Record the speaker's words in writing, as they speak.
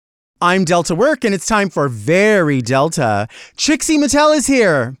I'm Delta Work, and it's time for Very Delta. Trixie Mattel is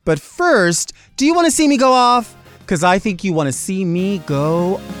here. But first, do you want to see me go off? Because I think you want to see me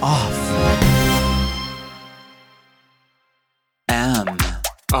go off.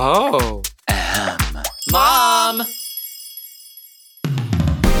 Oh. Mom!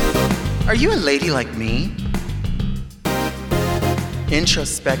 Are you a lady like me?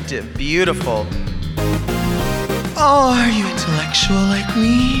 Introspective, beautiful. Oh, are you intellectual like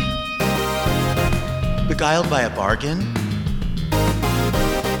me? Beguiled by a bargain?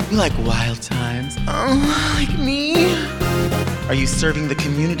 You like wild times? Oh, like me? Are you serving the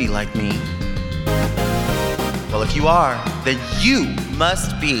community like me? Well, if you are, then you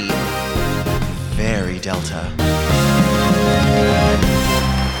must be very Delta.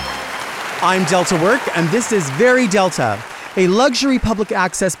 I'm Delta Work, and this is Very Delta, a luxury public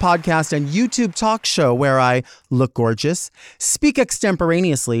access podcast and YouTube talk show where I look gorgeous, speak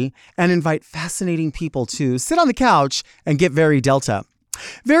extemporaneously, and invite fascinating people to sit on the couch and get very Delta.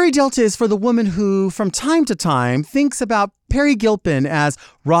 Very Delta is for the woman who, from time to time, thinks about Perry Gilpin as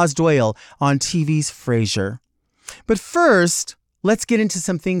Roz Doyle on TV's Frasier. But first, let's get into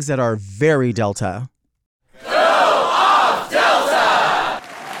some things that are very Delta.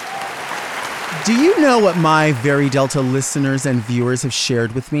 Do you know what my Very Delta listeners and viewers have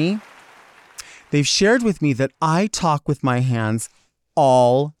shared with me? They've shared with me that I talk with my hands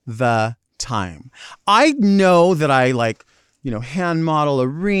all the time. I know that I hand model a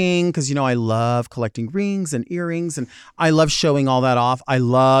ring because, I love collecting rings and earrings and I love showing all that off. I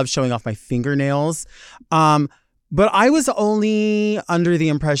love showing off my fingernails. But I was only under the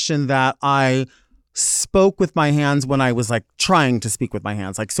impression that I spoke with my hands when I was trying to speak with my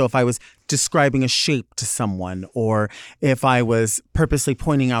hands. So if I was describing a shape to someone, or if I was purposely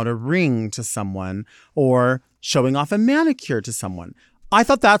pointing out a ring to someone, or showing off a manicure to someone. I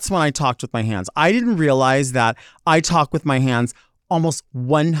thought that's when I talked with my hands. I didn't realize that I talk with my hands almost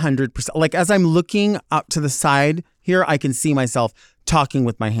 100%. As I'm looking up to the side here, I can see myself talking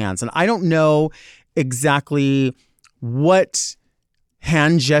with my hands. And I don't know exactly what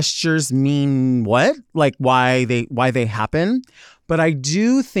hand gestures mean what, why they happen. But I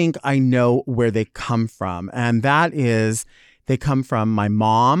do think I know where they come from. And that is, they come from my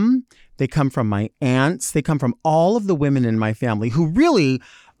mom. They come from my aunts. They come from all of the women in my family who really,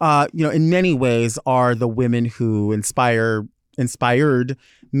 in many ways are the women who inspired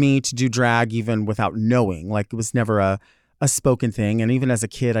me to do drag even without knowing. It was never a spoken thing. And even as a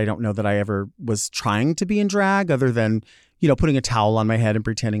kid, I don't know that I ever was trying to be in drag other than, putting a towel on my head and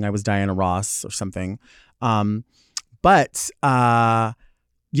pretending I was Diana Ross or something. In the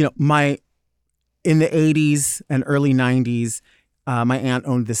 80s and early 90s, my aunt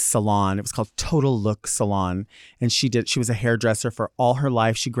owned this salon. It was called Total Look Salon. And she was a hairdresser for all her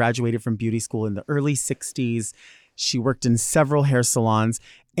life. She graduated from beauty school in the early 60s. She worked in several hair salons.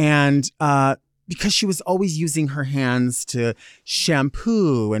 And because she was always using her hands to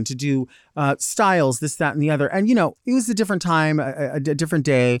shampoo and to do styles, this, that, and the other. And, it was a different time, a different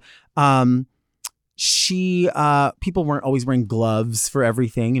day. People weren't always wearing gloves for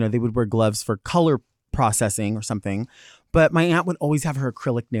everything. They would wear gloves for color processing or something. But my aunt would always have her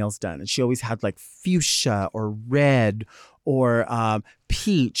acrylic nails done. And she always had fuchsia or red or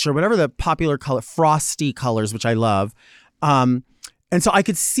peach or whatever the popular color, frosty colors, which I love. And so I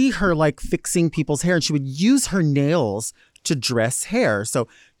could see her fixing people's hair, and she would use her nails to dress hair. So,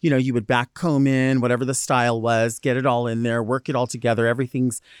 you would back comb in whatever the style was, get it all in there, work it all together.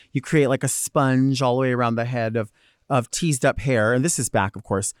 You create a sponge all the way around the head of teased up hair. And this is back, of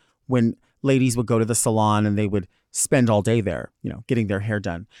course, when ladies would go to the salon and they would spend all day there, getting their hair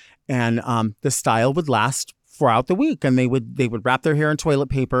done. And the style would last throughout the week, and they would wrap their hair in toilet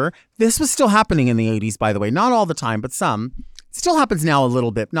paper. This was still happening in the 80s, by the way, not all the time, but some. Still happens now a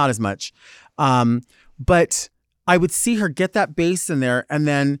little bit, not as much. But I would see her get that base in there, and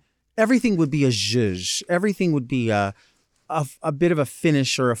then everything would be a zhuzh. Everything would be a bit of a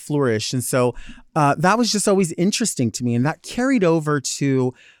finish or a flourish. And so that was just always interesting to me. And that carried over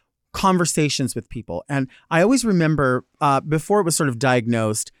to conversations with people. And I always remember before it was sort of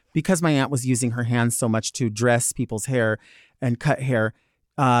diagnosed, because my aunt was using her hands so much to dress people's hair and cut hair,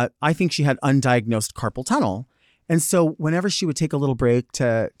 I think she had undiagnosed carpal tunnel. And so whenever she would take a little break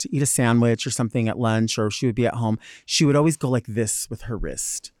to eat a sandwich or something at lunch, or she would be at home, she would always go like this with her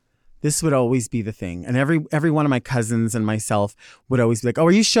wrist. This would always be the thing. And every one of my cousins and myself would always be like, oh,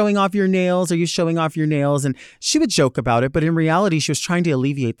 are you showing off your nails? Are you showing off your nails? And she would joke about it. But in reality, she was trying to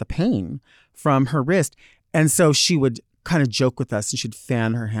alleviate the pain from her wrist. And so she would kind of joke with us, and she'd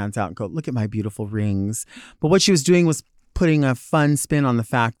fan her hands out and go, look at my beautiful rings. But what she was doing was putting a fun spin on the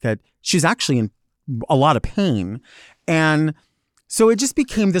fact that she's actually in a lot of pain. And so it just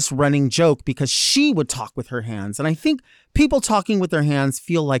became this running joke because she would talk with her hands. And I think people talking with their hands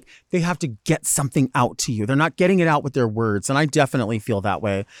feel like they have to get something out to you. They're not getting it out with their words. And I definitely feel that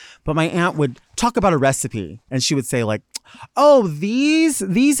way. But my aunt would talk about a recipe and she would say like, oh, these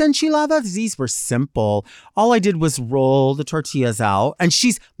enchiladas, these were simple. All I did was roll the tortillas out. And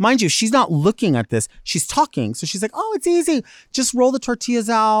mind you, she's not looking at this. She's talking. So she's like, oh, it's easy. Just roll the tortillas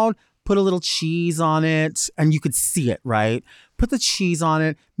out, put a little cheese on it. And you could see it, right? Put the cheese on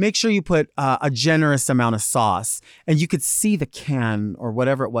it. Make sure you put a generous amount of sauce. And you could see the can or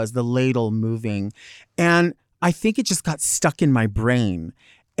whatever it was, the ladle moving. And I think it just got stuck in my brain.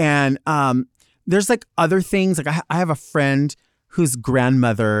 And there's like other things. Like I have a friend whose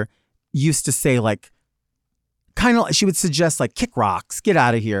grandmother used to say like, she would suggest like, kick rocks, get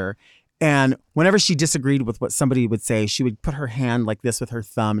out of here. And whenever she disagreed with what somebody would say, she would put her hand like this with her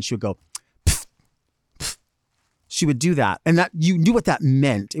thumb and she would go, pff, pff. She would do that. And that you knew what that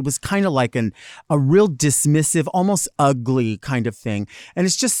meant. It was kind of like a real dismissive, almost ugly kind of thing. And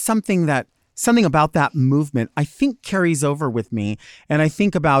it's just something about that movement, I think carries over with me. And I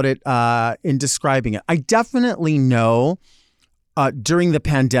think about it in describing it. I definitely know during the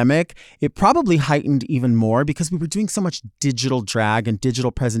pandemic, it probably heightened even more because we were doing so much digital drag and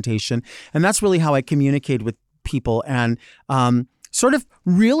digital presentation. And that's really how I communicate with people and sort of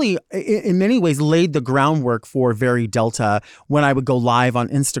really, in many ways, laid the groundwork for Very Delta when I would go live on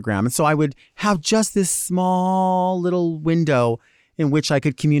Instagram. And so I would have just this small little window in which I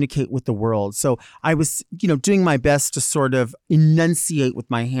could communicate with the world. So I was, doing my best to sort of enunciate with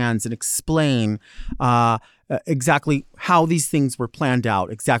my hands and explain exactly how these things were planned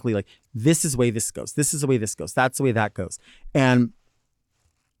out. Exactly like, this is the way this goes. This is the way this goes. That's the way that goes. And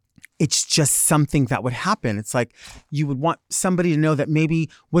it's just something that would happen. It's like you would want somebody to know that maybe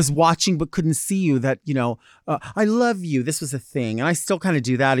was watching but couldn't see you, that, I love you. This was a thing. And I still kind of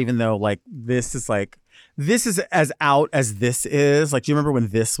do that, even though this is as out as this is. Like, do you remember when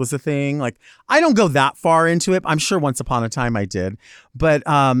this was a thing? Like, I don't go that far into it. I'm sure once upon a time I did. But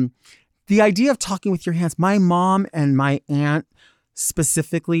the idea of talking with your hands, my mom and my aunt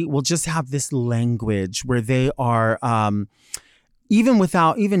specifically will just have this language where they are,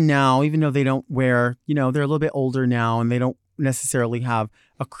 even now, even though they don't wear, they're a little bit older now and they don't necessarily have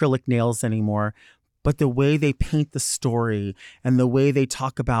acrylic nails anymore, but the way they paint the story and the way they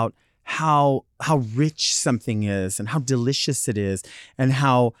talk about how rich something is and how delicious it is and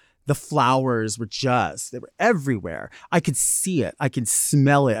how the flowers they were everywhere. I could see it. I can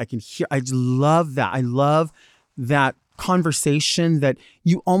smell it. I can hear. I just love that. I love that conversation that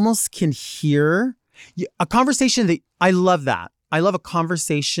you almost can hear. A conversation that I love that. I love a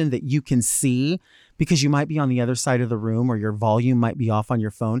conversation that you can see because you might be on the other side of the room or your volume might be off on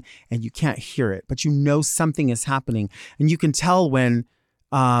your phone and you can't hear it, but something is happening. And you can tell when,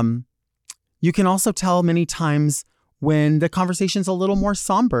 you can also tell many times when the conversation's a little more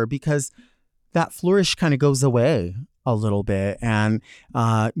somber because that flourish kind of goes away a little bit. And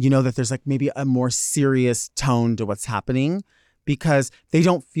that there's like maybe a more serious tone to what's happening because they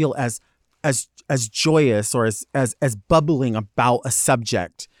don't feel as joyous or as bubbling about a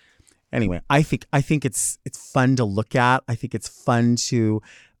subject. Anyway, I think it's fun to look at. I think it's fun to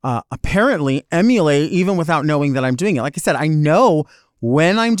apparently emulate even without knowing that I'm doing it. Like I said, I know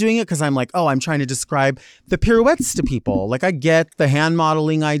when I'm doing it because I'm like, oh, I'm trying to describe the pirouettes to people. Like I get the hand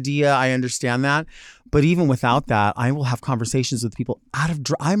modeling idea. I understand that. But even without that, I will have conversations with people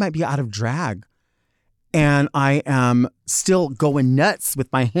I might be out of drag and I am still going nuts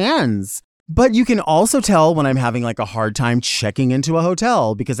with my hands. But you can also tell when I'm having like a hard time checking into a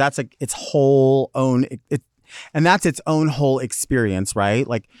hotel because that's like its whole own, and that's its own whole experience, right?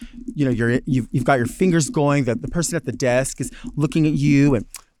 Like, you've got your fingers going, that the person at the desk is looking at you and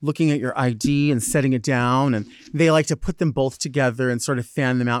looking at your ID and setting it down. And they like to put them both together and sort of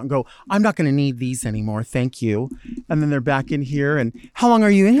fan them out and go, I'm not going to need these anymore. Thank you. And then they're back in here. And how long are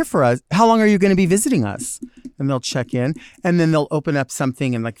you in here for us? How long are you going to be visiting us? And they'll check in and then they'll open up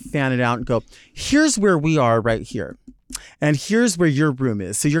something and like fan it out and go, here's where we are right here. And here's where your room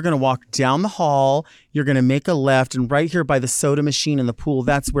is. So you're going to walk down the hall. You're going to make a left. And right here by the soda machine in the pool,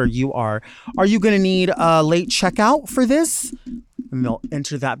 that's where you are. Are you going to need a late checkout for this? And they'll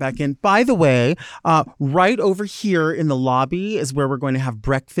enter that back in. By the way, right over here in the lobby is where we're going to have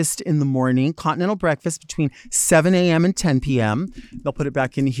breakfast in the morning, continental breakfast between 7 a.m. and 10 p.m. They'll put it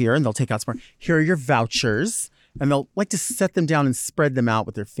back in here and they'll take out some more. Here are your vouchers. And they'll like to set them down and spread them out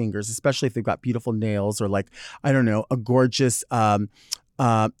with their fingers, especially if they've got beautiful nails or like, I don't know, a gorgeous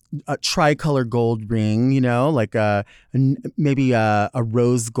a tricolor gold ring, like maybe a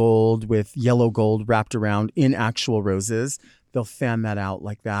rose gold with yellow gold wrapped around in actual roses. They'll fan that out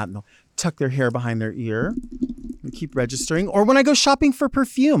like that, and they'll tuck their hair behind their ear and keep registering. Or when I go shopping for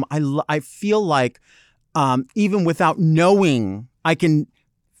perfume, I feel like even without knowing, I can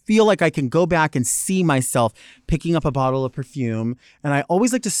feel like I can go back and see myself picking up a bottle of perfume. And I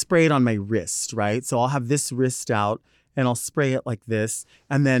always like to spray it on my wrist, right? So I'll have this wrist out and I'll spray it like this.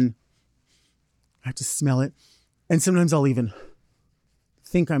 And then I have to smell it. And sometimes I'll even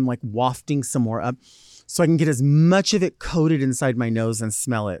think I'm like wafting some more up so I can get as much of it coated inside my nose and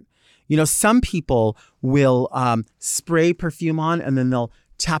smell it. Some people will spray perfume on and then they'll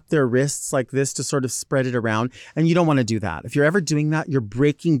tap their wrists like this to sort of spread it around. And you don't want to do that. If you're ever doing that, you're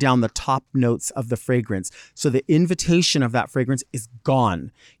breaking down the top notes of the fragrance. So the invitation of that fragrance is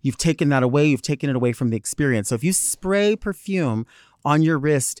gone. You've taken that away. You've taken it away from the experience. So if you spray perfume on your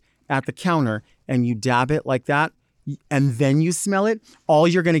wrist at the counter and you dab it like that, and then you smell it, all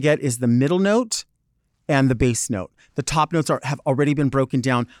you're going to get is the middle note and the base note. The top notes have already been broken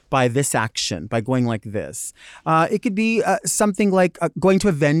down by this action, by going like this. It could be something like going to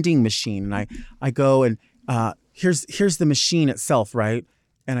a vending machine, and I go and here's the machine itself, right?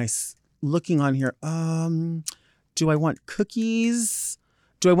 And looking on here. Do I want cookies?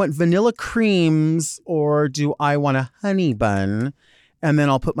 Do I want vanilla creams, or do I want a honey bun? And then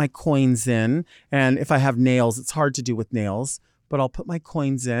I'll put my coins in. And if I have nails, it's hard to do with nails, but I'll put my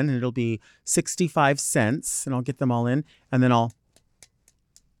coins in and it'll be 65 cents and I'll get them all in. And then I'll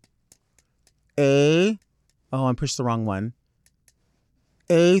I pushed the wrong one.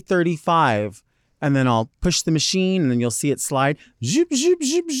 A35. And then I'll push the machine and then you'll see it slide. Zoop, zoop,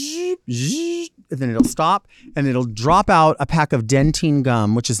 zoop, zoop, zoop. And then it'll stop and it'll drop out a pack of dentine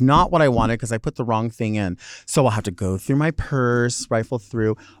gum, which is not what I wanted because I put the wrong thing in. So I'll have to go through my purse, rifle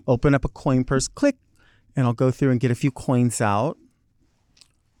through, open up a coin purse, click, and I'll go through and get a few coins out.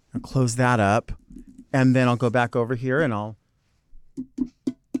 I'll close that up. And then I'll go back over here and I'll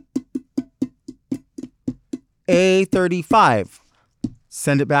A35.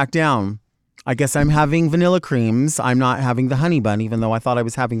 Send it back down. I guess I'm having vanilla creams. I'm not having the honey bun, even though I thought I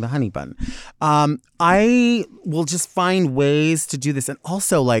was having the honey bun. I will just find ways to do this. And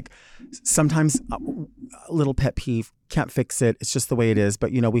also, like, sometimes a little pet peeve, can't fix it. It's just the way it is.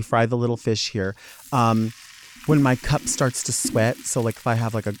 But, we fry the little fish here. When my cup starts to sweat, so like if I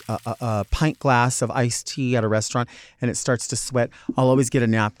have like a pint glass of iced tea at a restaurant and it starts to sweat, I'll always get a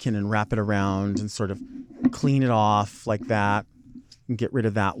napkin and wrap it around and sort of clean it off like that and get rid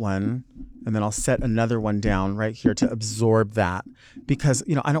of that one. And then I'll set another one down right here to absorb that because,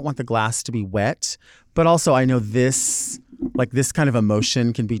 I don't want the glass to be wet, but also I know this kind of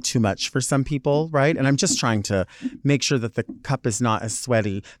emotion can be too much for some people, right? And I'm just trying to make sure that the cup is not as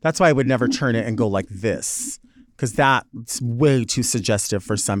sweaty. That's why I would never turn it and go like this because that's way too suggestive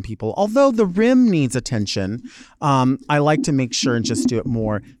for some people. Although the rim needs attention, I like to make sure and just do it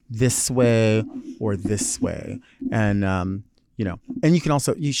more this way or this way. And, and you can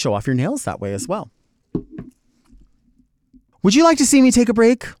also, you show off your nails that way as well. Would you like to see me take a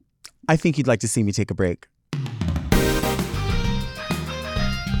break? I think you'd like to see me take a break.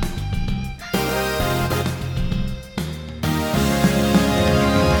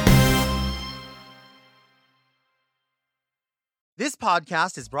 This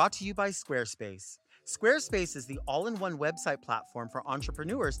podcast is brought to you by Squarespace. Squarespace is the all-in-one website platform for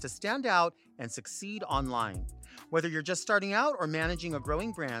entrepreneurs to stand out and succeed online. Whether you're just starting out or managing a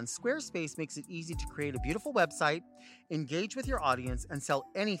growing brand, Squarespace makes it easy to create a beautiful website, engage with your audience, and sell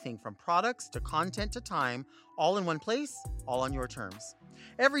anything from products to content to time, all in one place, all on your terms.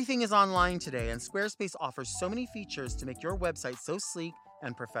 Everything is online today, and Squarespace offers so many features to make your website so sleek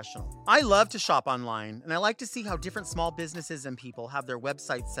and professional. I love to shop online, and I like to see how different small businesses and people have their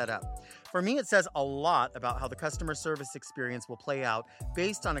websites set up. For me, it says a lot about how the customer service experience will play out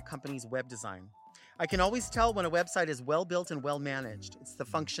based on a company's web design. I can always tell when a website is well built and well managed. It's the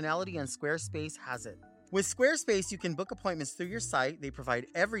functionality, and Squarespace has it. With Squarespace, you can book appointments through your site. They provide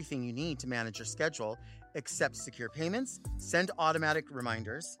everything you need to manage your schedule, accept secure payments, send automatic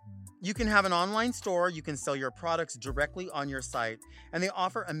reminders. You can have an online store, you can sell your products directly on your site, and they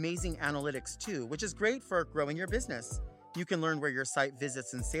offer amazing analytics too, which is great for growing your business. You can learn where your site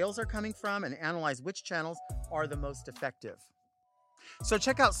visits and sales are coming from and analyze which channels are the most effective. So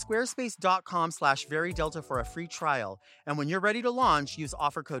check out squarespace.com/VeryDelta for a free trial. And when you're ready to launch, use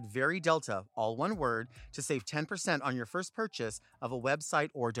offer code VeryDelta, all one word, to save 10% on your first purchase of a website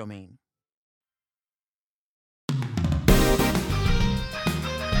or domain.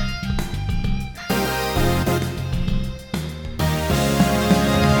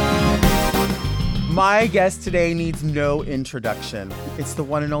 My guest today needs no introduction. It's the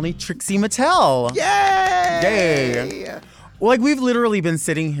one and only Trixie Mattel. Yay! Yay! Like, we've literally been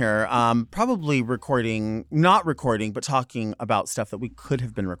sitting here, probably not recording, but talking about stuff that we could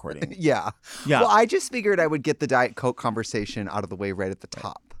have been recording. Yeah. Yeah. Well, I just figured I would get the Diet Coke conversation out of the way right at the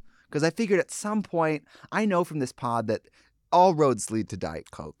top. Because I figured at some point, I know from this pod that all roads lead to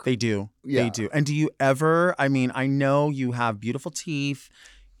Diet Coke. They do. Yeah. They do. And do you ever, I mean, I know you have beautiful teeth.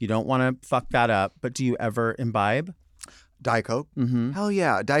 You don't want to fuck that up, but do you ever imbibe? Diet Coke? Mm-hmm. Hell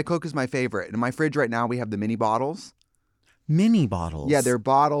yeah. Diet Coke is my favorite. In my fridge right now, we have the mini bottles. Mini bottles? Yeah, they're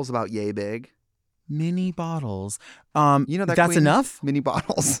bottles about yay big. Mini bottles. You know that that's queen? enough? Mini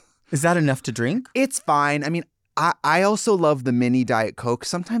bottles. Is that enough to drink? It's fine. I mean, I also love the mini Diet Coke.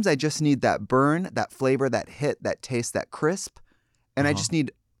 Sometimes I just need that burn, that flavor, that hit, that taste, that crisp. And I just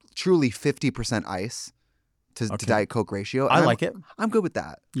need truly 50% ice to Diet Coke ratio. And I like it. I'm good with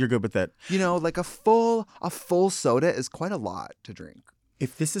that. You're good with it. You know, like a full soda is quite a lot to drink.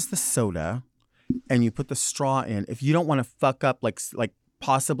 If this is the soda and you put the straw in, if you don't want to fuck up, like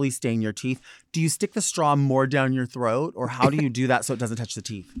possibly stain your teeth, do you stick the straw more down your throat, or how do you do that so it doesn't touch the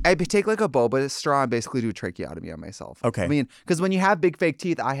teeth? I take like a boba straw and basically do a tracheotomy on myself. Okay. I mean, because when you have big fake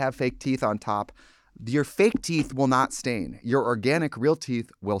teeth, I have fake teeth on top. Your fake teeth will not stain. Your organic real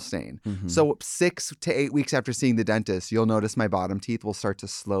teeth will stain. Mm-hmm. So 6 to 8 weeks after seeing the dentist, you'll notice my bottom teeth will start to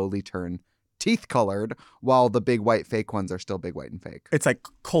slowly turn teeth colored, while the big white fake ones are still big white and fake. It's like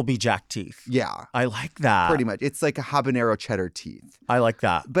Colby Jack teeth. Yeah. I like that. Pretty much. It's like a habanero cheddar teeth. I like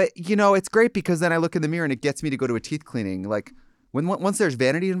that. But, you know, it's great because then I look in the mirror and it gets me to go to a teeth cleaning. Like, once there's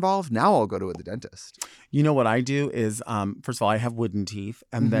vanity involved, now I'll go to the dentist. You know what I do is, first of all, I have wooden teeth.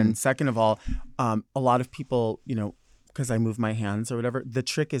 And then second of all, a lot of people, you know, because I move my hands or whatever, the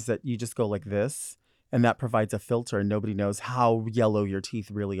trick is that you just go like this, and that provides a filter, and nobody knows how yellow your teeth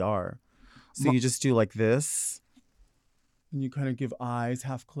really are. So you just do like this, and you kind of give eyes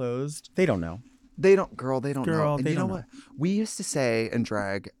half closed. They don't know. They don't know. And they you know don't what? We used to say in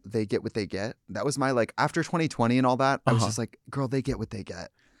drag, they get what they get. That was my, like, after 2020 and all that, I was just like, girl, they get what they get.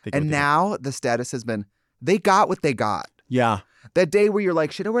 And now the status has been, they got what they got. Yeah. That day where you're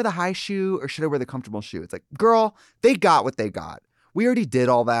like, should I wear the high shoe or should I wear the comfortable shoe? It's like, girl, they got what they got. We already did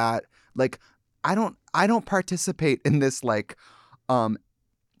all that. Like, I don't participate in this, like,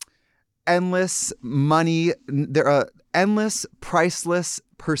 endless money, endless, priceless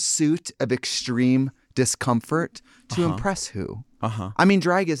pursuit of extreme discomfort to impress who? I mean,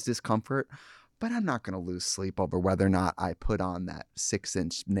 drag is discomfort, but I'm not going to lose sleep over whether or not I put on that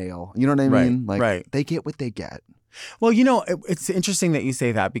 6-inch nail. You know what I mean? Like, they get what they get. Well, you know, it's interesting that you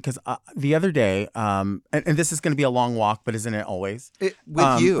say that because the other day, and this is going to be a long walk, but isn't it always?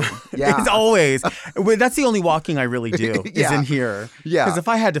 With you. Yeah. It's always. That's the only walking I really do is in here. Yeah. Because if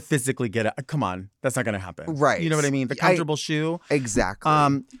I had to physically get it, come on, that's not going to happen. Right. You know what I mean? The comfortable shoe. Exactly.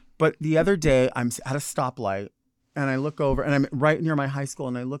 But the other day, I'm at a stoplight and I look over and I'm right near my high school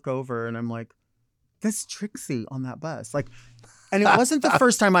and I look over and I'm like, that's Trixie on that bus. Like, and it wasn't the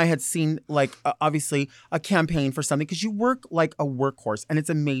first time I had seen, like, obviously a campaign for something, because you work like a workhorse and it's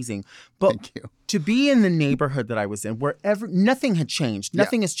amazing. But to be in the neighborhood that I was in, where nothing had changed.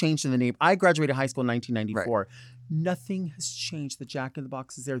 Nothing has changed in the neighborhood. I graduated high school in 1994. Right. Nothing has changed. The Jack in the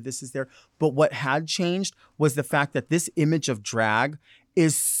Box is there. This is there. But what had changed was the fact that this image of drag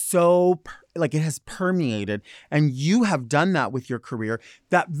is so, like, it has permeated. And you have done that with your career.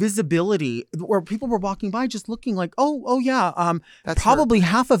 That visibility where people were walking by just looking like, oh yeah. That's probably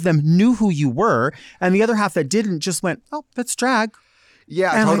half of them knew who you were. And the other half that didn't just went, oh, that's drag.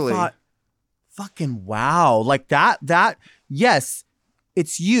 Yeah, and totally. I thought, fucking wow. Like that, yes,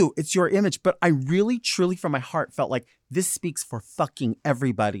 it's you, it's your image. But I really, truly, from my heart, felt like this speaks for fucking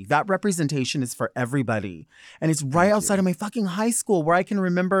everybody. That representation is for everybody. And it's right outside of my fucking high school, where I can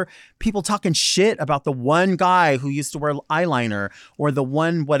remember people talking shit about the one guy who used to wear eyeliner or the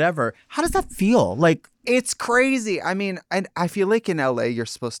one whatever. How does that feel? Like, it's crazy. I mean, and I feel like in LA, you're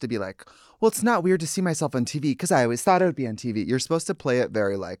supposed to be like, well, it's not weird to see myself on TV because I always thought I would be on TV. You're supposed to play it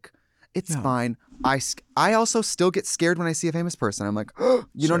very like, it's fine. I also still get scared when I see a famous person. I'm like, oh,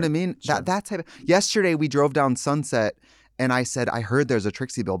 you know what I mean? That type of. Yesterday we drove down Sunset, and I said, I heard there's a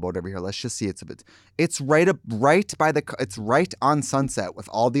Trixie billboard over here. Let's just see. It's right on Sunset with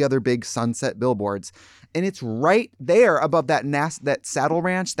all the other big Sunset billboards, and it's right there above that Saddle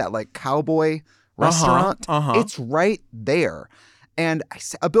Ranch, that like cowboy restaurant. It's right there. And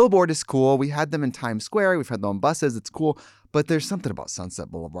a billboard is cool. We had them in Times Square. We've had them on buses. It's cool. But there's something about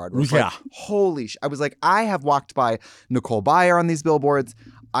Sunset Boulevard where it's like, holy I was like, I have walked by Nicole Byer on these billboards.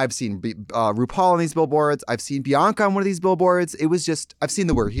 I've seen RuPaul on these billboards. I've seen Bianca on one of these billboards. It was just, I've seen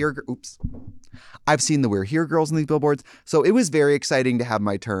the We're Here. I've seen the We're Here girls on these billboards. So it was very exciting to have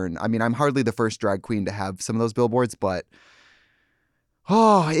my turn. I mean, I'm hardly the first drag queen to have some of those billboards, but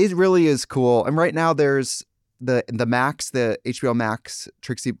it really is cool. And right now there's the Max, the HBO Max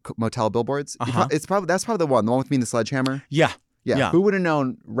Trixie Motel billboards. That's probably the one with me and the sledgehammer. Yeah. Who would have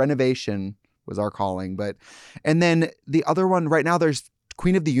known renovation was our calling? And then the other one right now, there's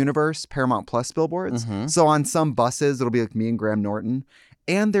Queen of the Universe Paramount Plus billboards. So on some buses, it'll be like me and Graham Norton.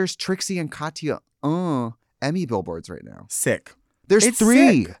 And there's Trixie and Katya Emmy billboards right now. Sick. There's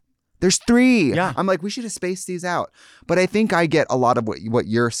three. Sick. There's three. Yeah. I'm like, we should have spaced these out. But I think I get a lot of what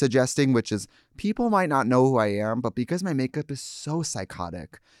you're suggesting, which is people might not know who I am, but because my makeup is so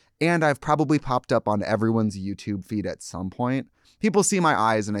psychotic, and I've probably popped up on everyone's YouTube feed at some point, people see my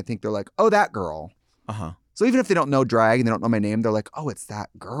eyes and I think they're like, oh, that girl. So even if they don't know drag and they don't know my name, they're like, oh, it's that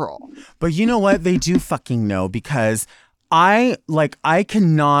girl. But you know what? They do fucking know, because I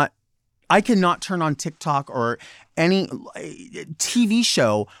cannot turn on TikTok or any TV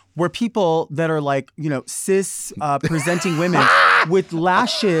show where people that are like, cis presenting women with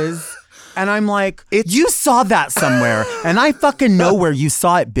lashes. And I'm like, you saw that somewhere. And I fucking know where you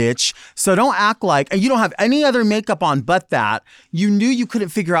saw it, bitch. So don't act like, and you don't have any other makeup on but that. You knew you couldn't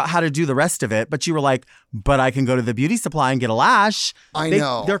figure out how to do the rest of it, but you were like, but I can go to the beauty supply and get a lash. I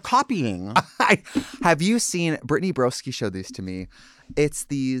know. They're copying. Have you seen, Brittany Broski showed these to me. It's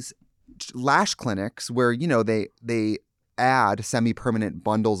these lash clinics where, they add semi-permanent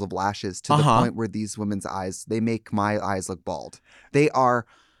bundles of lashes to the point where these women's eyes, they make my eyes look bald.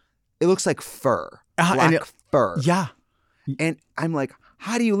 It looks like fur, black fur. Yeah. And I'm like,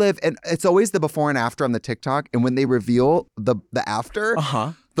 how do you live? And it's always the before and after on the TikTok. And when they reveal the after,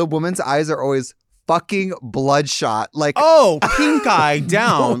 the woman's eyes are always fucking bloodshot. Like, pink eye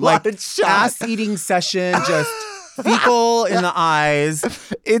down. Like ass-eating session, just fecal in the eyes.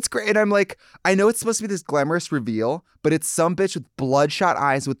 It's great. And I'm like, I know it's supposed to be this glamorous reveal, but it's some bitch with bloodshot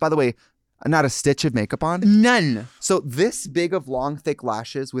eyes with, by the way, not a stitch of makeup on. None. So this big of long, thick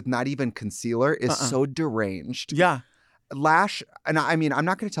lashes with not even concealer is so deranged. Yeah. And I mean, I'm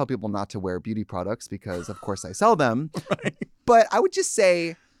not going to tell people not to wear beauty products because, of course, I sell them. Right. But I would just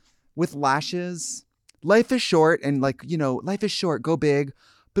say with lashes, life is short. And life is short. Go big.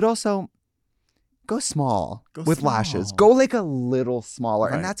 But also go small with lashes. Go like a little smaller.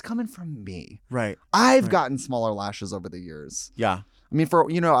 Right. And that's coming from me. Right. I've gotten smaller lashes over the years. Yeah. I mean,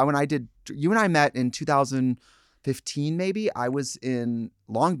 when I did, you and I met in 2015, maybe, I was in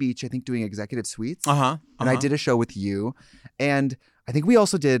Long Beach, I think, doing executive suites. And I did a show with you. And I think we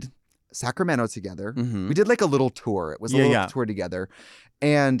also did Sacramento together. We did like a little tour. It was a little tour together.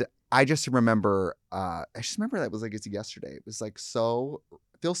 And I just remember, that was like, it's yesterday. It was like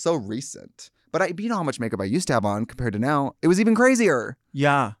feels so recent. But you know how much makeup I used to have on compared to now. It was even crazier.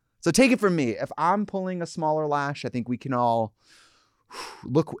 Yeah. So take it from me. If I'm pulling a smaller lash, I think we can all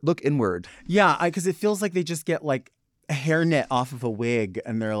look inward. Yeah, because it feels like they just get like a hairnet off of a wig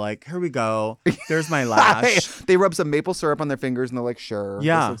and they're like, here we go. There's my lash. They rub some maple syrup on their fingers and they're like, sure,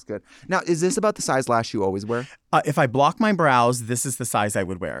 this looks good. Now, is this about the size lash you always wear? If I block my brows, this is the size I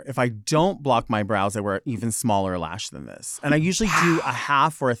would wear. If I don't block my brows, I wear an even smaller lash than this. And I usually do a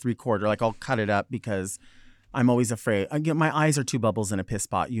half or a 3/4. Like I'll cut it up because I'm always afraid. My eyes are two bubbles in a piss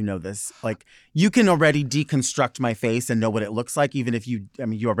pot. You know this. Like, you can already deconstruct my face and know what it looks like, even if you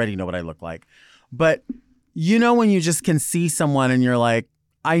already know what I look like. But when you just can see someone and you're like,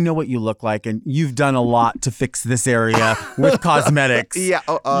 I know what you look like, and you've done a lot to fix this area with cosmetics. Yeah.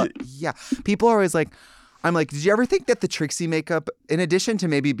 Yeah. People are always like, I'm like, did you ever think that the Trixie makeup, in addition to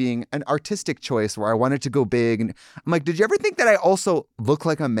maybe being an artistic choice where I wanted to go big, and I'm like, did you ever think that I also look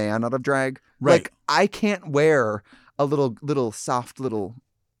like a man out of drag? Right. Like, I can't wear a little soft little,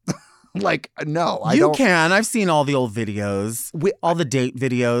 like, no, I don't. You can. I've seen all the old videos, all the date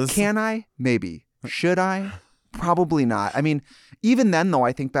videos. Can I? Maybe. Should I? Probably not. I mean, even then, though,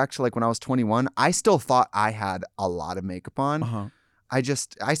 I think back to like when I was 21, I still thought I had a lot of makeup on. I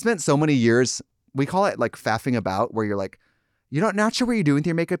spent so many years, we call it like faffing about, where you're like, you're not sure what you're doing with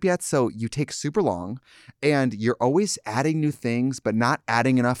your makeup yet. So you take super long and you're always adding new things, but not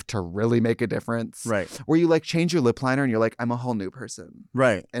adding enough to really make a difference. Right. Where you like change your lip liner and you're like, I'm a whole new person.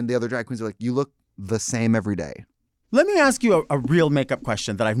 Right. And the other drag queens are like, you look the same every day. Let me ask you a real makeup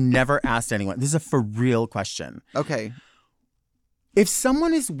question that I've never asked anyone. This is a for real question. Okay. If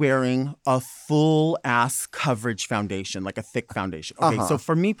someone is wearing a full ass coverage foundation, like a thick foundation. Okay, so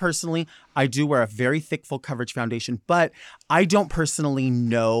for me personally, I do wear a very thick full coverage foundation, but I don't personally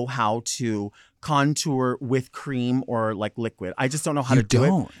know how to contour with cream or like liquid. I just don't know how to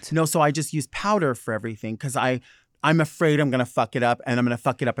do it. No, so I just use powder for everything because I'm afraid I'm going to fuck it up and I'm going to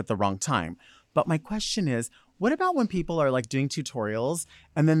fuck it up at the wrong time. But my question is, what about when people are like doing tutorials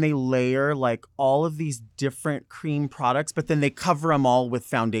and then they layer like all of these different cream products, but then they cover them all with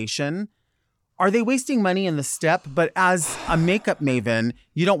foundation? Are they wasting money in the step? But as a makeup maven,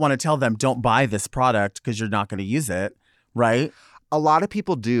 you don't want to tell them, don't buy this product because you're not going to use it, right? A lot of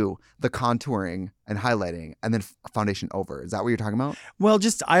people do the contouring and highlighting and then foundation over. Is that what you're talking about? Well,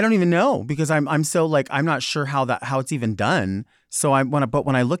 just I don't even know because I'm so like I'm not sure how it's even done. So but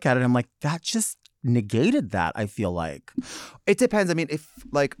when I look at it, I'm like, that just negated that, I feel like. It depends. I mean, if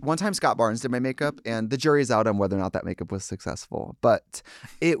like one time Scott Barnes did my makeup and the jury's out on whether or not that makeup was successful, but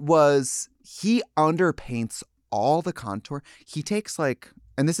he underpaints all the contour. He takes like,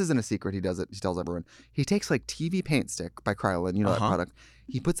 and this isn't a secret, he tells everyone, he takes like TV paint stick by Kryolan, you know that product.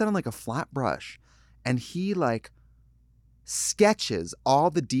 He puts that on like a flat brush and he like sketches all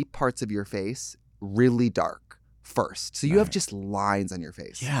the deep parts of your face really dark first. So you have just lines on your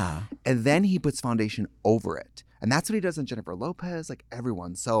face. Yeah. And then he puts foundation over it. And that's what he does on Jennifer Lopez, like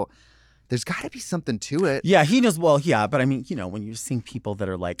everyone. So there's got to be something to it. Yeah, he does. Well, yeah. But I mean, you know, when you're seeing people that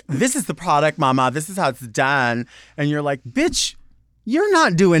are like, this is the product, mama, this is how it's done. And you're like, bitch, you're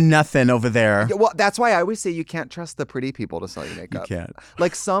not doing nothing over there. Yeah, well, that's why I always say you can't trust the pretty people to sell you makeup. You can't.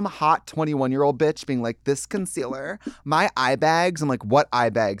 Like some hot 21-year-old bitch being like, this concealer, my eye bags. I'm like, what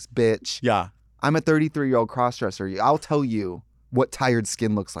eye bags, bitch? Yeah. I'm a 33-year-old crossdresser. I'll tell you what tired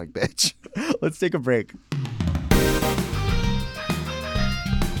skin looks like, bitch. Let's take a break.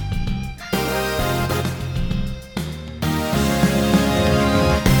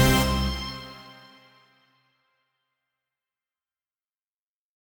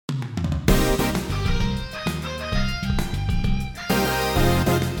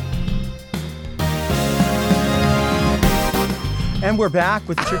 And we're back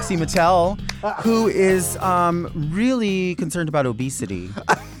with Trixie Mattel, who is really concerned about obesity,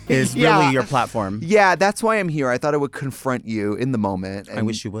 is really your platform. Yeah, that's why I'm here. I thought I would confront you in the moment. And, I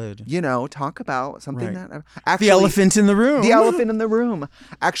wish you would. You know, talk about something that actually... The elephant in the room. The elephant in the room.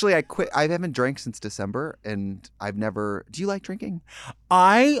 Actually, I quit. I haven't drank since December, and I've never... Do you like drinking?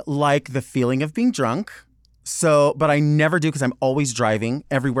 I like the feeling of being drunk. So, but I never do because I'm always driving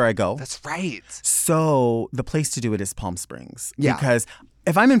everywhere I go. That's right. So the place to do it is Palm Springs. Yeah. Because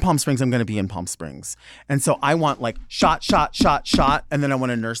if I'm in Palm Springs, I'm going to be in Palm Springs. And so I want like shot. And then I want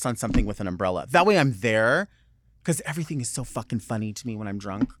to nurse on something with an umbrella. That way I'm there because everything is so fucking funny to me when I'm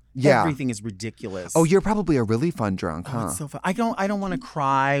drunk. Yeah. Everything is ridiculous. Oh, you're probably a really fun drunk, huh? It's so fun. I don't want to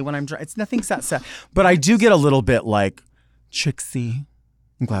cry when I'm drunk. It's nothing sad. But I do get a little bit like, Trixie,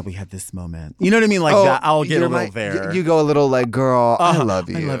 I'm glad we had this moment. You know what I mean? Like that. I'll get a little there. You go a little like, girl, I love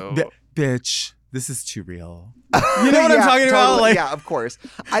you. Bitch, this is too real. You know what I'm talking about? Like, yeah, of course.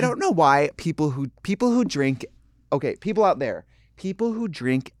 I don't know why people who drink, okay, people out there, people who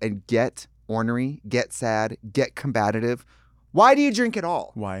drink and get ornery, get sad, get combative. Why do you drink at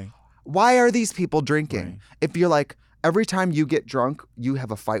all? Why? Why are these people drinking? Right. If you're like, every time you get drunk, you have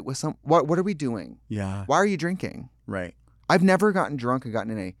a fight with what are we doing? Yeah. Why are you drinking? Right. I've never gotten drunk and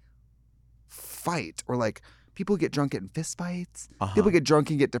gotten in a fight or like people get drunk in fist fights. People get drunk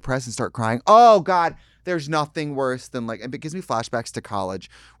and get depressed and start crying. Oh God, there's nothing worse than like, and it gives me flashbacks to college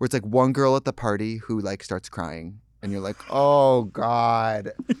where it's like one girl at the party who like starts crying and you're like, oh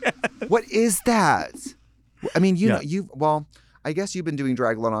God, what is that? I mean, you know, I guess you've been doing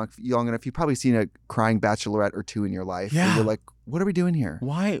drag long enough. You've probably seen a crying bachelorette or two in your life. Yeah. And you're like, what are we doing here?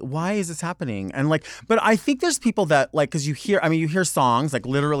 Why is this happening? And like, but I think there's people that like, cause you hear songs, like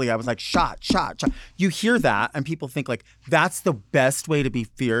literally I was like, shot. You hear that and people think like, that's the best way to be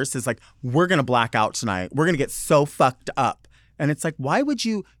fierce is like, we're going to black out tonight. We're going to get so fucked up. And it's like, why would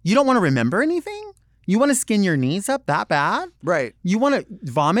you don't want to remember anything? You want to skin your knees up that bad? Right. You want to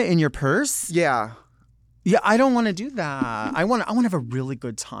vomit in your purse? Yeah. Yeah, I don't want to do that. I want to have a really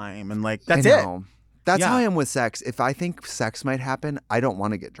good time and like that's it. That's how I am with sex. If I think sex might happen, I don't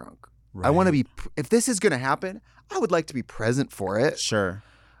want to get drunk. Right. I want to be. If this is going to happen, I would like to be present for it. Sure.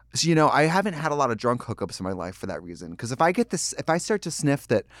 So you know, I haven't had a lot of drunk hookups in my life for that reason. Because if I start to sniff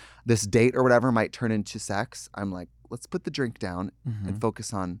that this date or whatever might turn into sex, I'm like, let's put the drink down and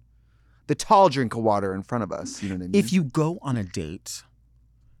focus on the tall drink of water in front of us. You know what I mean? If you go on a date,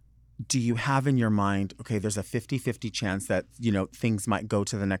 do you have in your mind, okay, there's a 50-50 chance that, you know, things might go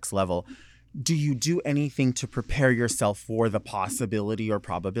to the next level. Do you do anything to prepare yourself for the possibility or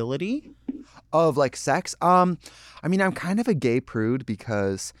probability of like sex? I mean, I'm kind of a gay prude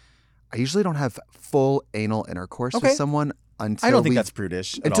because I usually don't have full anal intercourse with someone until I don't think that's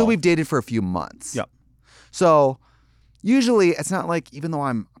prudish at until all. we've dated for a few months. Yep. So usually it's not like, even though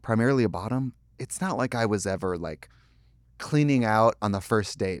I'm primarily a bottom, it's not like I was ever like cleaning out on the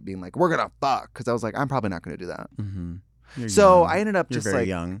first date being like, we're going to fuck. Because I was like, I'm probably not going to do that. Mm-hmm. So I ended up You're just very like,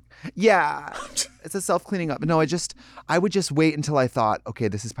 young. yeah, it's a self-cleaning up. No, I would just wait until I thought, okay,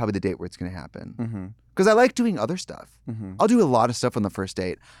 this is probably the date where it's going to happen. Because I like doing other stuff. I'll do a lot of stuff on the first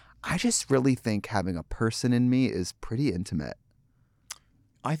date. I just really think having a person in me is pretty intimate.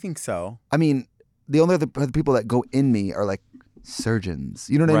 I think so. I mean, the only other people that go in me are like surgeons.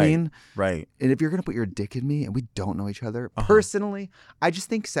 You know what I mean? Right. And if you're going to put your dick in me and we don't know each other, personally, I just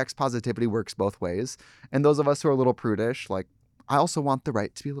think sex positivity works both ways. And those of us who are a little prudish, like, I also want the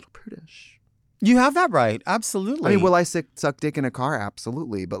right to be a little prudish. You have that right. Absolutely. I mean, will I suck dick in a car?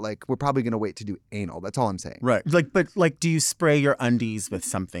 Absolutely. But like, we're probably going to wait to do anal. That's all I'm saying. Right. But do you spray your undies with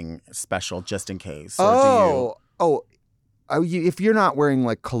something special just in case? If you're not wearing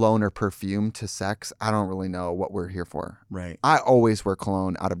like cologne or perfume to sex, I don't really know what we're here for. Right. I always wear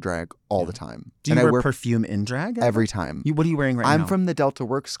cologne out of drag all the time. Do you wear perfume in drag? Every time. What are you wearing now? I'm from the Delta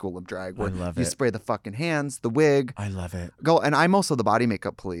Works School of Drag, where you spray the fucking hands, the wig. I love it. And I'm also the body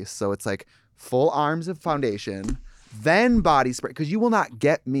makeup police, so it's like full arms of foundation, then body spray, because you will not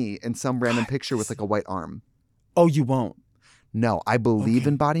get me in some random picture with like a white arm. Oh, you won't? No, I believe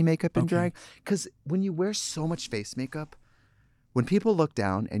in body makeup in drag, because when you wear so much face makeup, when people look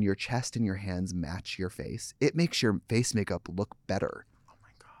down and your chest and your hands match your face, it makes your face makeup look better. Oh my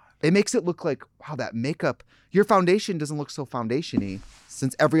God. It makes it look like, wow, that makeup, your foundation doesn't look so foundation-y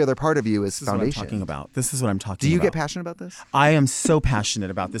since every other part of you is foundation. This is what I'm talking about. This is what I'm talking about. Do you get passionate about this? I am so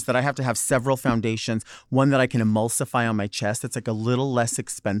passionate about this that I have to have several foundations. One that I can emulsify on my chest that's like a little less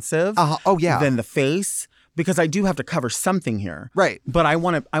expensive than the face. Because I do have to cover something here. Right. But I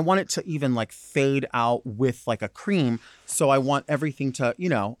want it to even like fade out with like a cream. So I want everything to,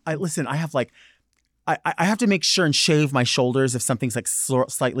 I have like, I have to make sure and shave my shoulders if something's like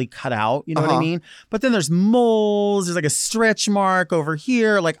slightly cut out. You know what I mean? But then there's moles. There's like a stretch mark over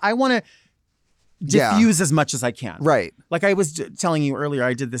here. Like I want to diffuse as much as I can. Right. Like I was telling you earlier,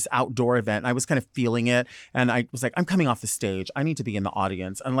 I did this outdoor event. And I was kind of feeling it. And I was like, I'm coming off the stage. I need to be in the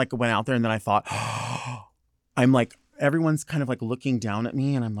audience. And like went out there and then I thought, I'm like, everyone's kind of like looking down at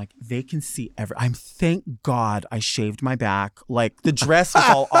me and I'm like, they can see thank God I shaved my back. Like the dress was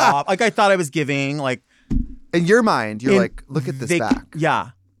all off. Like I thought I was giving like. In your mind, you're like, look at this back. Yeah.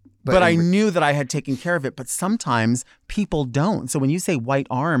 But I knew that I had taken care of it. But sometimes people don't. So when you say white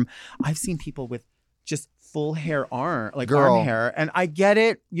arm, I've seen people with just full hair arm, like arm hair. And I get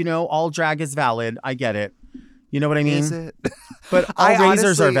it. All drag is valid. I get it. You know what I mean? Is it? But all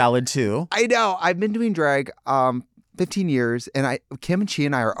razors are valid too. I know. I've been doing drag 15 years, and Kim and Chi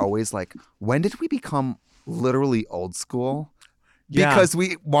and I are always like, when did we become literally old school? Because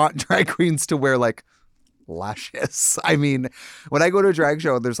we want drag queens to wear like lashes. I mean, when I go to a drag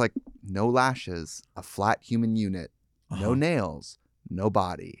show, there's like no lashes, a flat human unit, no nails, no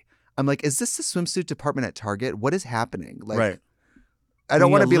body. I'm like, is this the swimsuit department at Target? What is happening? Like, right. I don't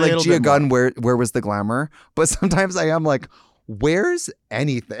want to be like Gia Gunn, where was the glamour? But sometimes I am like, where's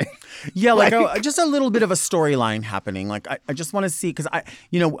anything? Yeah, like just a little bit of a storyline happening. Like I just want to see, because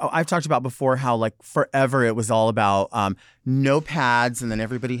I've talked about before how like forever it was all about no pads, and then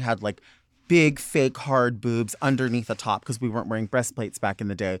everybody had like big fake hard boobs underneath the top because we weren't wearing breastplates back in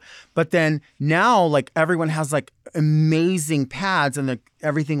the day. But then now like everyone has like amazing pads and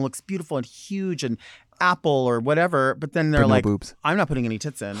everything looks beautiful and huge and apple or whatever, but then they're like, boobs. I'm not putting any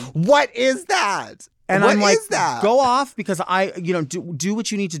tits in. What is that? And what I'm like, is that? Go off, because do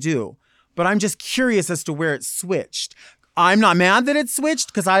what you need to do. But I'm just curious as to where it switched. I'm not mad that it switched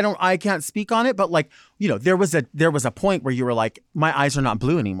because I can't speak on it. But like, there was a point where you were like, my eyes are not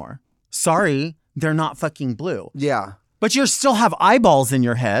blue anymore. Sorry, they're not fucking blue. Yeah. But you still have eyeballs in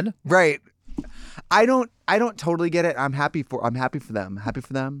your head. Right. I don't totally get it. I'm happy for them. I'm happy for them. I'm happy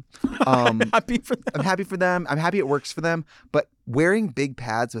for them. I'm happy for them. I'm happy it works for them. But wearing big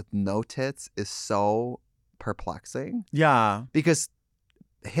pads with no tits is so perplexing. Yeah. Because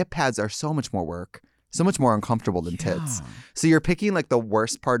hip pads are so much more work, so much more uncomfortable than tits. So you're picking like the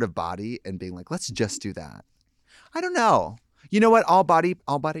worst part of body and being like, let's just do that. I don't know. You know what? All body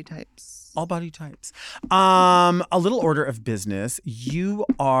types. All body types. A little order of business. You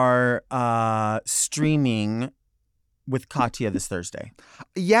are streaming with Katya this Thursday.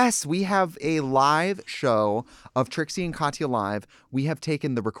 Yes, we have a live show of Trixie and Katya live. We have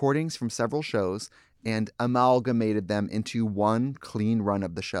taken the recordings from several shows and amalgamated them into one clean run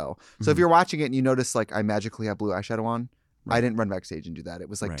of the show. So if you're watching it and you notice like I magically have blue eyeshadow on, I didn't run backstage and do that. It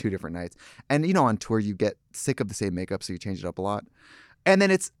was like Right. 2 different nights. And on tour you get sick of the same makeup, so you change it up a lot. And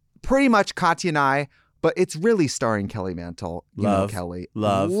then it's pretty much Katya and I, but it's really starring Kelly Mantle. You know Love. Kelly.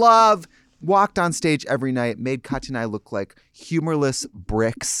 Love. Walked on stage every night, made Katya and I look like humorless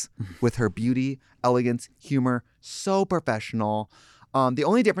bricks with her beauty, elegance, humor. So professional. The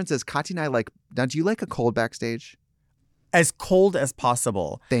only difference is Katya and I now do you like a cold backstage? As cold as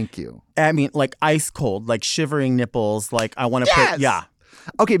possible. Thank you. I mean, like ice cold, like shivering nipples. Like I want to Yes! put, yeah.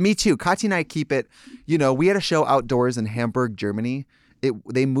 Okay, me too. Katya and I keep it, we had a show outdoors in Hamburg, Germany.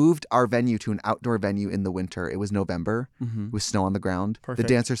 They moved our venue to an outdoor venue in the winter. It was November. It was snow on the ground. Perfect.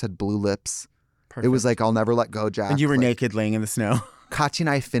 The dancers had blue lips. Perfect. It was like, I'll never let go, Jack. And you were Like, naked laying in the snow. Katya and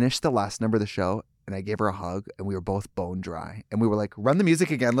I finished the last number of the show, and I gave her a hug, and we were both bone dry. And we were like, run the music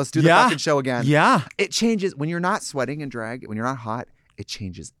again. Let's do the fucking show again. Yeah. It changes. When you're not sweating in drag, when you're not hot, it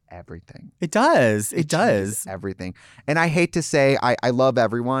changes everything. It does. It changes does. everything. And I hate to say I love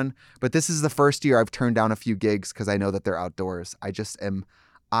everyone, but this is the first year I've turned down a few gigs because I know that they're outdoors.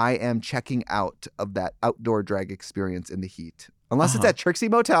 I am checking out of that outdoor drag experience in the heat. Unless it's at Trixie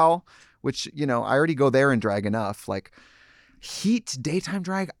Motel, which, I already go there and drag enough. Like heat, daytime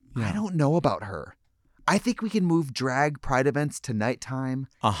drag, I don't know about her. I think we can move drag pride events to nighttime,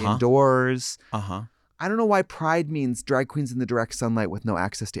 indoors. I don't know why pride means drag queens in the direct sunlight with no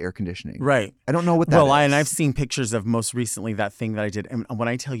access to air conditioning. Right. I don't know what that is. Well, and I've seen pictures of most recently that thing that I did. And when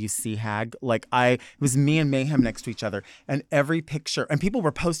I tell you Sea Hag, it was me and Mayhem next to each other. And every picture, and people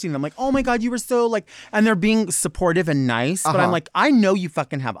were posting them like, oh my God, you were so and they're being supportive and nice. But I'm like, I know you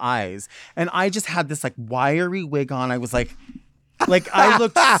fucking have eyes. And I just had this wiry wig on. I was like I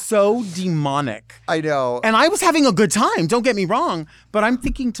looked so demonic. I know. And I was having a good time. Don't get me wrong. But I'm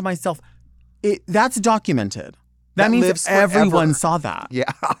thinking to myself, that's documented. That means lives everyone forever. saw that.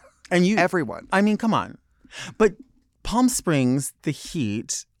 Yeah. And everyone. I mean, come on. But Palm Springs, the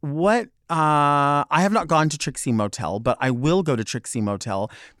heat, what I have not gone to Trixie Motel, but I will go to Trixie Motel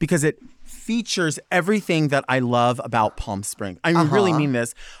because it features everything that I love about Palm Springs. I really mean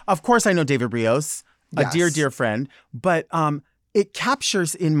this. Of course, I know David Rios, a dear, dear friend, but it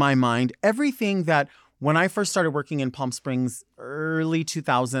captures in my mind everything that when I first started working in Palm Springs, early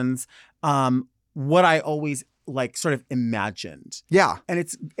 2000s, what I always sort of imagined. Yeah. And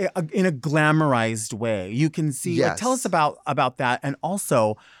it's in a glamorized way. You can see, tell us about that. And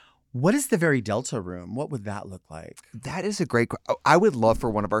also, what is the Very Delta room? What would that look like? That is a great I would love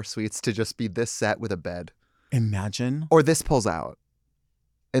for one of our suites to just be this set with a bed. Imagine. Or this pulls out.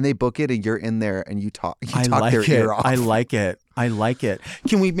 And they book it and you're in there and you talk their ear off. I like it.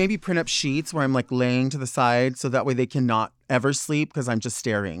 Can we maybe print up sheets where I'm laying to the side so that way they cannot ever sleep because I'm just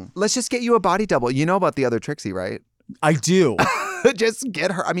staring? Let's just get you a body double. You know about the other Trixie, right? I do. Just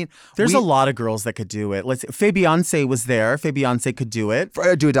get her. I mean, there's a lot of girls that could do it. Faye Beyonce was there. Faye Beyonce could do it.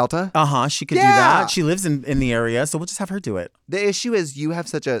 Do a Delta? She could do that. She lives in the area, so we'll just have her do it. The issue is you have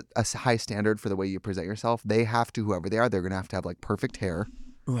such a high standard for the way you present yourself. They have to, whoever they are, they're going to have perfect hair.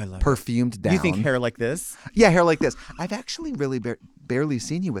 Ooh, I love perfumed it. down. You think hair like this? Yeah, hair like this. I've actually really barely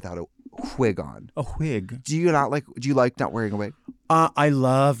seen you without a wig on. A wig? Do you like not wearing a wig? I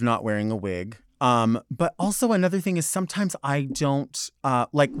love not wearing a wig. But also another thing is sometimes I don't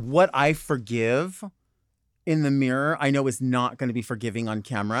what I forgive in the mirror, I know is not going to be forgiving on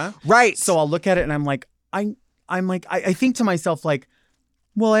camera. Right. So I'll look at it and I'm like, I think to myself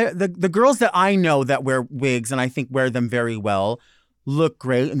well, the girls that I know that wear wigs and I think wear them very well look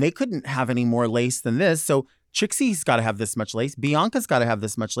great, and they couldn't have any more lace than this. So Trixie's got to have this much lace. Bianca's got to have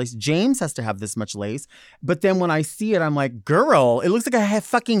this much lace. James has to have this much lace. But then when I see it, I'm like, girl, it looks like a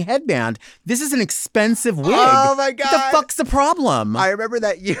fucking headband. This is an expensive wig. Oh my God. What the fuck's the problem? I remember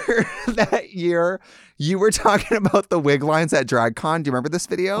that year you were talking about the wig lines at DragCon. Do you remember this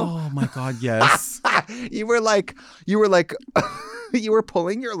video? Oh my God, yes. You were you were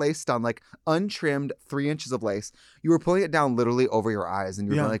pulling your lace down, untrimmed 3 inches of lace. You were pulling it down literally over your eyes,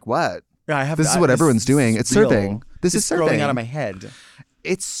 and you were like, what? Yeah, I have. This is what everyone's doing. It's real. serving. This is serving. growing out of my head.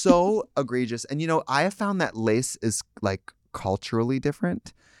 It's so egregious. And, I have found that lace is, culturally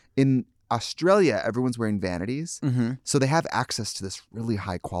different. In Australia, everyone's wearing vanities. Mm-hmm. So they have access to this really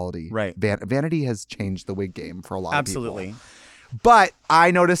high quality. Right. Vanity has changed the wig game for a lot of people. Absolutely. But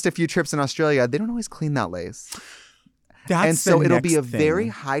I noticed a few trips in Australia, they don't always clean that lace. And so it'll be a very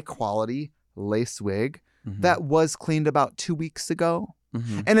high quality lace wig that was cleaned about 2 weeks ago.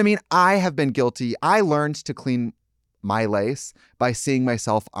 Mm-hmm. And I mean, I have been guilty. I learned to clean my lace by seeing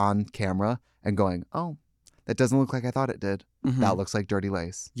myself on camera and going, oh, that doesn't look like I thought it did. Mm-hmm. That looks like dirty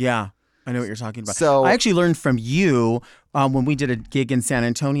lace. Yeah. I know what you're talking about. So I actually learned from you when we did a gig in San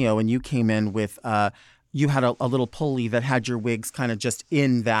Antonio and you came in with you had a little pulley that had your wigs kind of just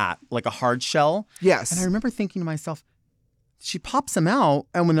in that, like a hard shell. Yes. And I remember thinking to myself, she pops them out,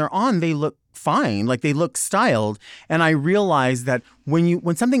 and when they're on, they look fine, like they look styled. And I realized that when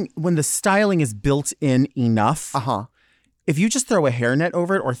the styling is built in enough, if you just throw a hairnet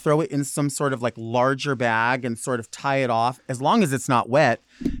over it or throw it in some sort of like larger bag and sort of tie it off, as long as it's not wet,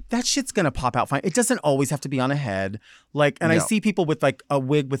 that shit's gonna pop out fine. It doesn't always have to be on a head. Like, and I see people with like a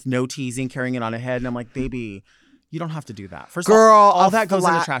wig with no teasing carrying it on a head, and I'm like, baby, you don't have to do that. First of all that goes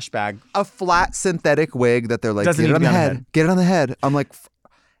in a trash bag. A flat synthetic wig that they're like, Doesn't get it need on to the be on head. the head. Get it on the head. I'm like,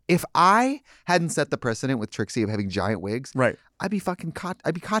 if I hadn't set the precedent with Trixie of having giant wigs, Right. I'd be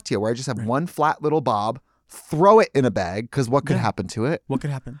Katya, where I just have one flat little bob, throw it in a bag, because what could happen to it? What could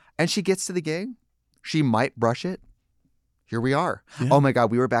happen? And she gets to the gig. She might brush it. Here we are. Yeah. Oh my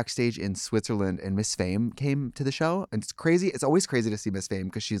God, we were backstage in Switzerland and Miss Fame came to the show. And it's crazy. It's always crazy to see Miss Fame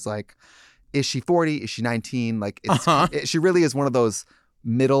because she's like, is she 40? Is she 19? Like, she really is one of those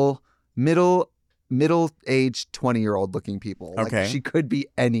middle-aged 20-year-old looking people. Like, Okay. she could be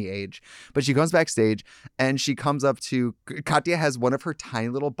any age. But she comes backstage and she comes up to, Katya has one of her tiny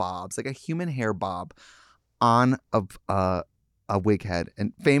little bobs, like a human hair bob, on a wig head.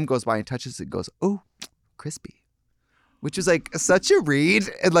 And Fame goes by and touches it and goes, oh, crispy. Which is like such a read.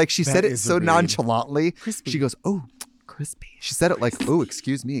 And like she said it so nonchalantly. Crispy. She goes, oh, crispy. She said it like, oh,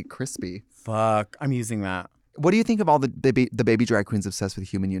 excuse me, crispy. Fuck, I'm using that. What do you think of all the baby drag queens obsessed with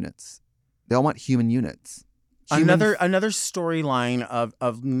human units? They all want human units. Another storyline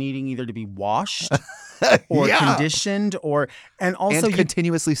of needing either to be washed or conditioned and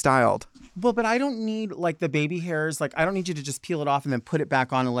continuously styled. Well, but I don't need like the baby hairs. Like, I don't need you to just peel it off and then put it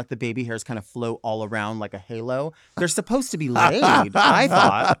back on and let the baby hairs kind of float all around like a halo. They're supposed to be laid, I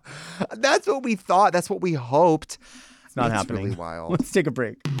thought. That's what we thought. That's what we hoped. It's not happening. Really wild. Let's take a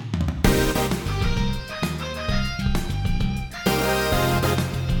break.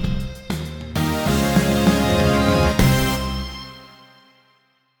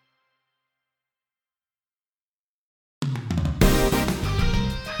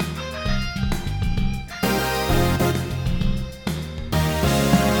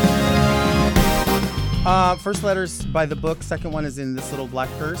 First letter's by the book. Second one is in this little black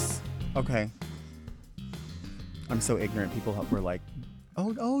purse. Okay. I'm so ignorant. People were like,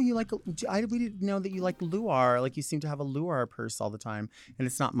 oh, you like, we didn't know that you like Luar. Like, you seem to have a Luar purse all the time. And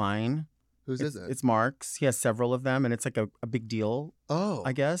it's not mine. Whose is it? It's Mark's. He has several of them, and it's like a big deal,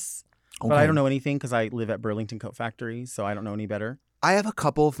 I guess. Okay. But I don't know anything because I live at Burlington Coat Factory, so I don't know any better. I have a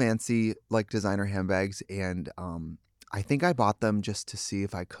couple fancy like designer handbags, and I think I bought them just to see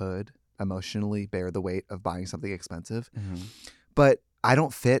if I could emotionally bear the weight of buying something expensive. Mm-hmm. But I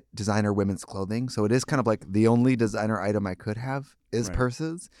don't fit designer women's clothing, so it is kind of like the only designer item I could have is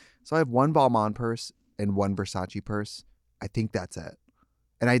purses. So I have one Balmain purse and one Versace purse. I think that's it.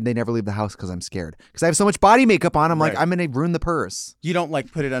 And they never leave the house because I'm scared. Because I have so much body makeup on. I'm like, I'm going to ruin the purse. You don't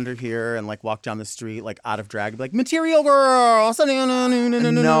like put it under here and like walk down the street like out of drag, like material girl.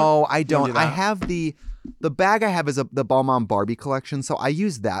 No, I don't. I have the bag I have is the Balmain Barbie collection. So I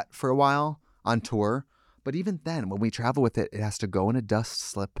use that for a while on tour. But even then, when we travel with it, it has to go in a dust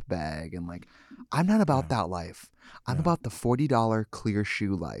slip bag. And like, I'm not about that life. I'm about the $40 clear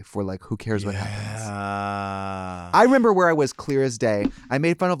shoe life where like, who cares what happens? I remember where I was clear as day. I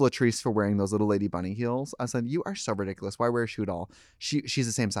made fun of Latrice for wearing those little lady bunny heels. I said, you are so ridiculous. Why wear a shoe at all? She's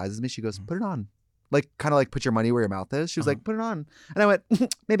the same size as me. She goes, put it on. Like, kind of like put your money where your mouth is. She was like, put it on. And I went,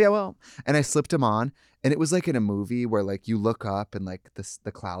 maybe I will. And I slipped them on. And it was like in a movie where like you look up and like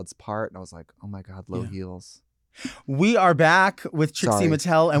the clouds part. And I was like, oh my God, low heels. We are back with Trixie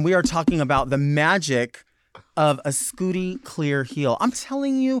Mattel, and we are talking about the magic of a Scooty clear heel. I'm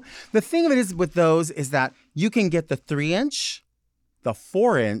telling you, the thing of it is with those is that you can get the 3-inch, the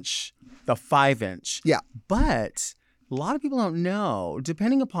 4-inch, the 5-inch. Yeah. But a lot of people don't know,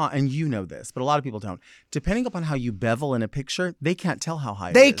 depending upon, and you know this, but a lot of people don't, depending upon how you bevel in a picture, they can't tell how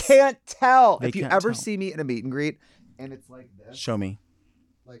high it is. They can't tell. If you ever see me in a meet and greet and it's like this. Show me.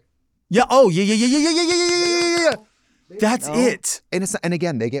 Like. Yeah. Oh, yeah. That's it. And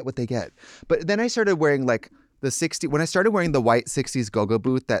again, they get what they get. But then I started wearing like when I started wearing the white 60s go-go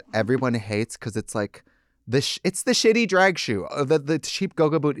boot that everyone hates because it's like, it's the shitty drag shoe. The cheap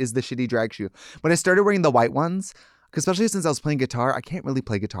go-go boot is the shitty drag shoe. When I started wearing the white ones, especially since I was playing guitar, I can't really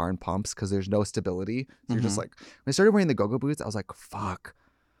play guitar in pumps because there's no stability. So you're just like, when I started wearing the go-go boots, I was like, fuck,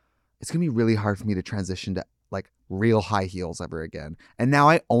 it's going to be really hard for me to transition to like real high heels ever again. And now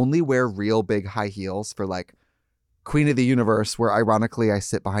I only wear real big high heels for like Queen of the Universe, where ironically I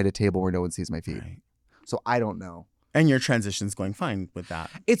sit behind a table where no one sees my feet. Right. So I don't know. And your transition's going fine with that.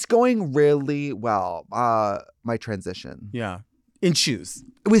 It's going really well. My transition. Yeah. In shoes.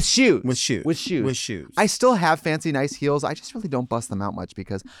 With shoes. With shoes. With shoes. With shoes. I still have fancy, nice heels. I just really don't bust them out much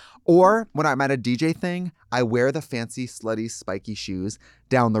or when I'm at a DJ thing, I wear the fancy, slutty, spiky shoes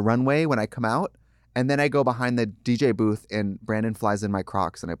down the runway when I come out. And then I go behind the DJ booth and Brandon flies in my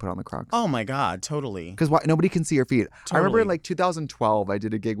Crocs and I put on the Crocs. Oh my God, totally. Because nobody can see your feet. Totally. I remember in like 2012, I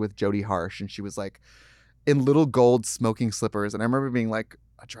did a gig with Jodie Harsh and she was like in little gold smoking slippers. And I remember being like,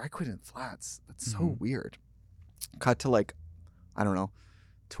 a drag queen in flats? That's so weird. Cut to like, I don't know,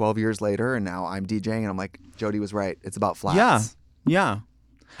 12 years later. And now I'm DJing and I'm like, Jodie was right. It's about flats. Yeah. Yeah.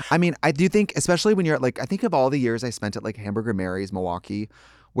 I mean, I do think, especially when you're at like, I think of all the years I spent at like Hamburger Mary's, Milwaukee,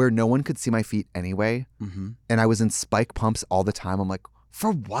 where no one could see my feet anyway. And I was in spike pumps all the time. I'm like,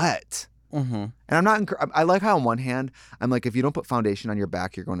 for what? And I'm not, I like how on one hand, I'm like, if you don't put foundation on your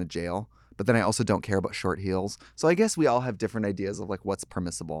back, you're going to jail. But then I also don't care about short heels. So I guess we all have different ideas of like what's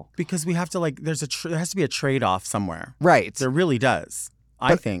permissible. Because we have to like, there has to be a trade-off somewhere. Right. There really does.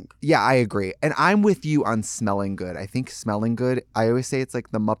 I think. Yeah, I agree. And I'm with you on smelling good. I think smelling good, I always say it's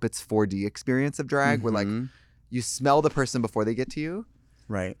like the Muppets 4D experience of drag where like you smell the person before they get to you.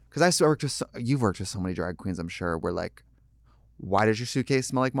 Right. Because you've worked with so many drag queens, I'm sure, where like, why does your suitcase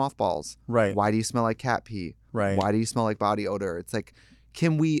smell like mothballs? Right. Why do you smell like cat pee? Right. Why do you smell like body odor? It's like,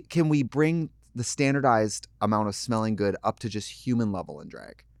 can we bring the standardized amount of smelling good up to just human level in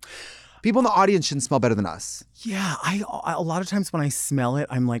drag? People in the audience shouldn't smell better than us. Yeah, I a lot of times when I smell it,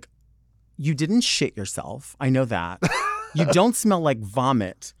 I'm like, you didn't shit yourself. I know that. You don't smell like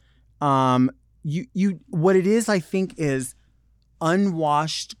vomit. You what it is, I think, is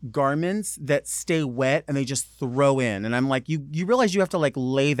unwashed garments that stay wet and they just throw in. And I'm like, you realize you have to like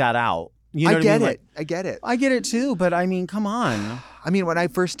lay that out. You know I get what I mean? it. I get it. I get it too, but I mean, come on. I mean, when I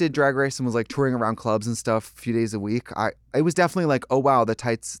first did Drag Race and was like touring around clubs and stuff a few days a week, it was definitely like, oh wow, the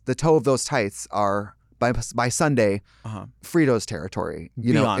toe of those tights are by Sunday, Fritos territory.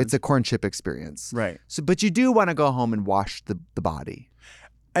 You know, it's a corn chip experience. Right. So, but you do want to go home and wash the body.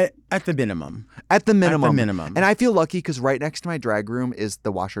 At the minimum. At the minimum. At the minimum. And I feel lucky because right next to my drag room is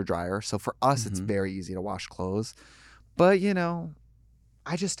the washer dryer. So for us, it's very easy to wash clothes. But, you know,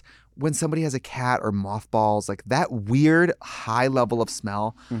 when somebody has a cat or mothballs, like that weird high level of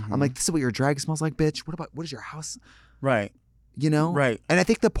smell, I'm like, this is what your drag smells like, bitch. What is your house? Right. You know? Right. And I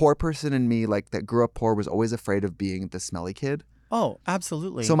think the poor person in me, like that grew up poor, was always afraid of being the smelly kid. Oh,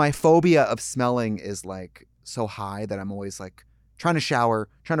 absolutely. So my phobia of smelling is like so high that I'm always like trying to shower,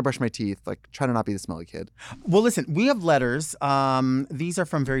 trying to brush my teeth, like trying to not be the smelly kid. Well, listen, we have letters. These are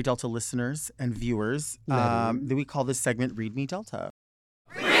from Very Delta listeners and viewers. We call this segment Read Me Delta.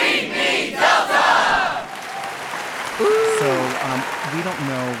 Read Me Delta! So we don't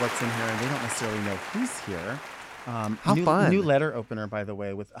know what's in here, and they don't necessarily know who's here. How fun. New letter opener, by the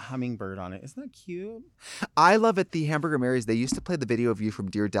way, with a hummingbird on it. Isn't that cute? I love at the Hamburger Mary's, they used to play the video of you from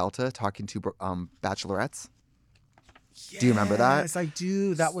Dear Delta talking to bachelorettes. Yes, do you remember that? Yes, I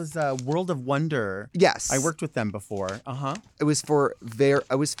do. That was World of Wonder. Yes. I worked with them before. It was for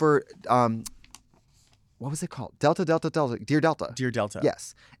what was it called? Delta, Dear Delta. Dear Delta.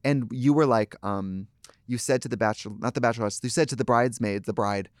 Yes. And you were like, you said to the bachelorettes, you said to the bridesmaids, the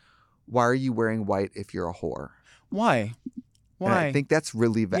bride, why are you wearing white if you're a whore? Why? And I think that's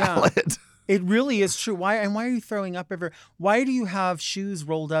really valid. Yeah. It really is true. Why are you throwing up everywhere? Why do you have shoes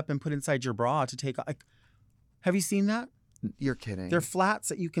rolled up and put inside your bra to take? Have you seen that? You're kidding. They're flats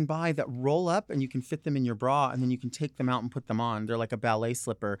that you can buy that roll up and you can fit them in your bra and then you can take them out and put them on. They're like a ballet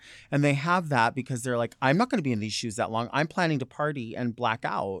slipper. And they have that because they're like, I'm not going to be in these shoes that long. I'm planning to party and black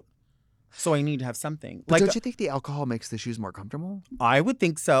out. So I need to have something. But don't you think the alcohol makes the shoes more comfortable? I would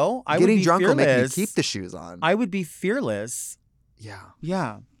think so. Getting drunk will make me keep the shoes on. I would be fearless. Yeah.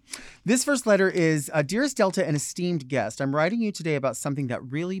 Yeah. This first letter is, Dearest Delta and esteemed guest, I'm writing you today about something that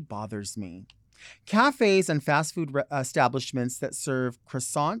really bothers me. Cafes and fast food establishments that serve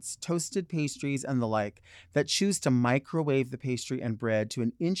croissants, toasted pastries, and the like that choose to microwave the pastry and bread to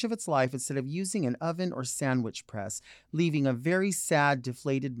an inch of its life instead of using an oven or sandwich press, leaving a very sad,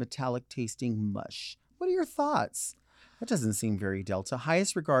 deflated, metallic-tasting mush. What are your thoughts? That doesn't seem very Delta.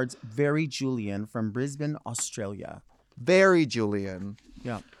 Highest regards, Very Julian from Brisbane, Australia. Very Julian.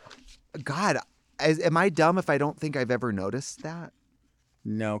 Yeah. God, am I dumb if I don't think I've ever noticed that?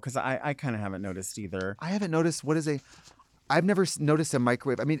 No, because I kind of haven't noticed either. I haven't noticed I've never noticed a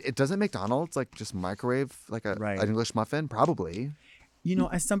microwave. I mean, it doesn't McDonald's like just microwave like an English muffin? Probably. You know,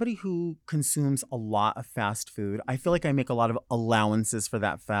 as somebody who consumes a lot of fast food, I feel like I make a lot of allowances for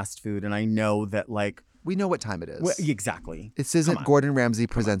that fast food. And I know that like We know what time it is. Well, exactly. This isn't Gordon Ramsay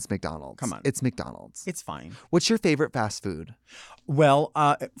presents McDonald's. Come on. It's McDonald's. It's fine. What's your favorite fast food? Well,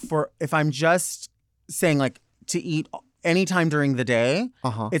 if I'm just saying like to eat anytime during the day,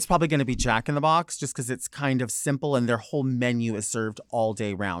 it's probably going to be Jack in the Box just because it's kind of simple and their whole menu is served all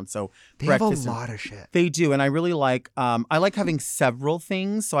day round. So they have a lot of shit. They do. And I really like, I like having several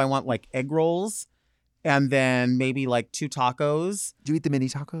things. So I want like egg rolls and then maybe like 2 tacos. Do you eat the mini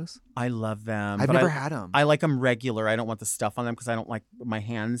tacos? I love them. I've never had them. I like them regular. I don't want the stuff on them because I don't like my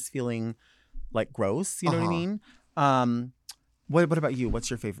hands feeling like gross. You know what I mean? What about you? What's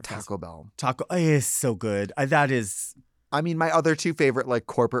your favorite? Taco Bell. Taco is so good. That is... I mean, my other 2 favorite like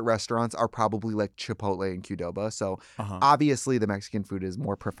corporate restaurants are probably like Chipotle and Qdoba. So obviously the Mexican food is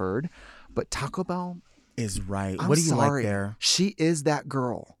more preferred. But Taco Bell is right. What do you like there? She is that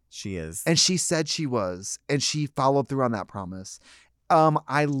girl. She is. And she said she was. And she followed through on that promise.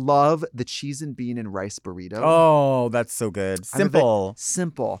 I love the cheese and bean and rice burrito. Oh, that's so good. Simple.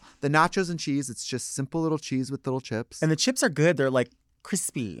 Simple. The nachos and cheese, it's just simple little cheese with little chips. And the chips are good. They're like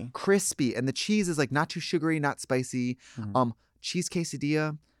crispy. And the cheese is like not too sugary, not spicy. Cheese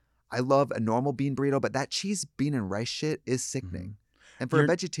quesadilla. I love a normal bean burrito, but that cheese, bean, and rice shit is sickening. And for a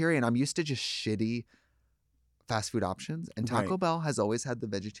vegetarian, I'm used to just shitty fast food options, and Taco Bell has always had the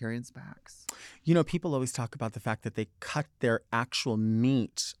vegetarians' backs. You know, people always talk about the fact that they cut their actual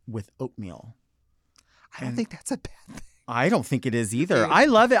meat with oatmeal. I don't think that's a bad thing. I don't think it is either. I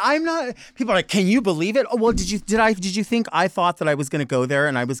love it. I'm not. People are like, "Can you believe it?" Oh well, did you think I thought that I was going to go there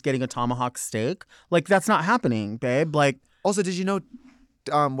and I was getting a tomahawk steak? Like that's not happening, babe. Like also, did you know?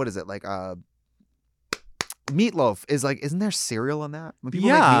 What is it like? Meatloaf is like, isn't there cereal in that? When people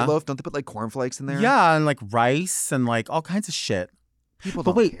make meatloaf, don't they put like cornflakes in there? Yeah, and like rice and like all kinds of shit. People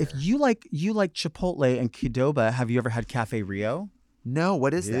but don't wait, care. if you like Chipotle and Qdoba, have you ever had Cafe Rio? No,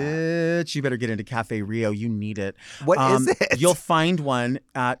 what is that? You better get into Cafe Rio. You need it. What is it? You'll find one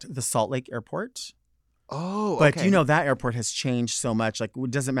at the Salt Lake Airport. Oh, but okay. you know that airport has changed so much. Like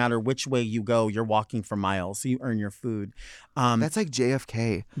it doesn't matter which way you go, you're walking for miles, so you earn your food. That's like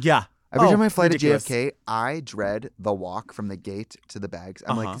JFK. Yeah. Every time I fly to JFK, I dread the walk from the gate to the bags.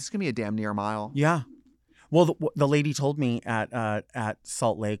 I'm like, this is gonna be a damn near mile. Yeah. Well, the lady told me at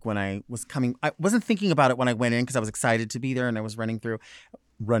Salt Lake when I was coming. I wasn't thinking about it when I went in because I was excited to be there and I was running through.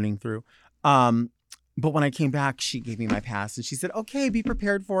 But when I came back, she gave me my pass and she said, "Okay, be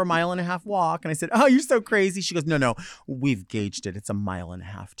prepared for a 1.5 mile walk." And I said, "Oh, you're so crazy." She goes, "No, we've gauged it. It's a 1.5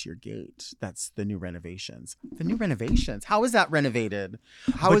 mile to your gate. That's the new renovations. The new renovations. How is that renovated?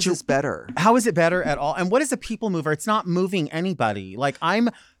 How is this better? How is it better at all? And what is a people mover? It's not moving anybody. Like I'm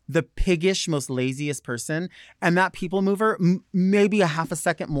the piggish, most laziest person. And that people mover, maybe a half a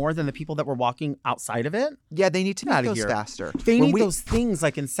second more than the people that were walking outside of it. Yeah, they need to make those faster. They need those things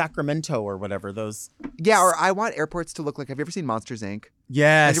like in Sacramento or whatever. Those. Yeah, or I want airports to look like, have you ever seen Monsters, Inc.?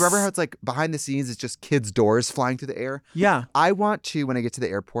 Yes. And you remember how it's like behind the scenes, it's just kids' doors flying through the air? Yeah. I want to, when I get to the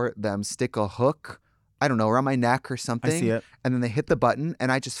airport, them stick a hook, I don't know, around my neck or something. I see it. And then they hit the button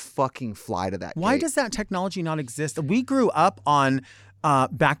and I just fucking fly to that Why gate. does that technology not exist? We grew up on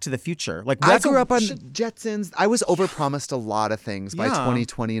Back to the Future. Like I grew up on Jetsons. I was overpromised a lot of things by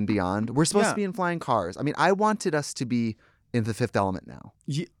 2020 and beyond. We're supposed to be in flying cars. I mean, I wanted us to be in The Fifth Element now.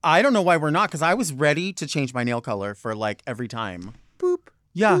 I don't know why we're not, because I was ready to change my nail color for like every time. Boop.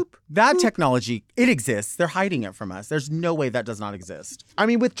 Yeah, boop, that boop. Technology, it exists. They're hiding it from us. There's no way that does not exist. I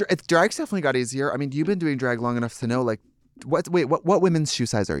mean, drag's definitely got easier. I mean, you've been doing drag long enough to know, like, what women's shoe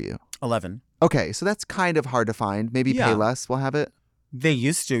size are you? 11. Okay, so that's kind of hard to find. Maybe Payless will have it. They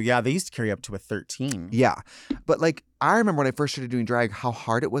used to, yeah. They used to carry up to a 13. Yeah. But like, I remember when I first started doing drag, how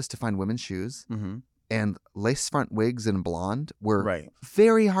hard it was to find women's shoes. Mm-hmm. And lace front wigs in blonde were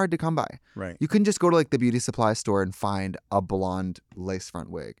very hard to come by. Right. You couldn't just go to like the beauty supply store and find a blonde lace front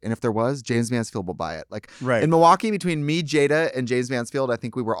wig. And if there was, James Mansfield will buy it. Like in Milwaukee, between me, Jada, and James Mansfield, I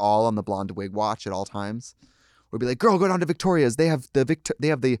think we were all on the blonde wig watch at all times. We'd be like, "Girl, go down to Victoria's. They have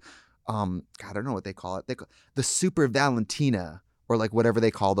the God, I don't know what they call it. The Super Valentina." Or like whatever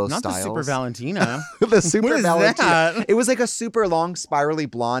they call those styles. Not the Super Valentina. The Super what is Valentina. That? It was like a super long, spirally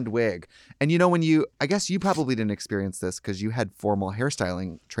blonde wig. And you know, I guess you probably didn't experience this because you had formal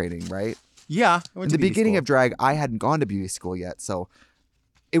hairstyling training, right? Yeah. In the beginning of drag, I hadn't gone to beauty school yet. So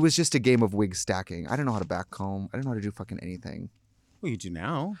it was just a game of wig stacking. I didn't know how to back comb. I didn't know how to do fucking anything. Well, you do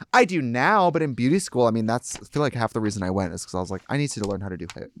now. I do now, but in beauty school, I mean, I feel like half the reason I went is because I was like, I need to learn how to do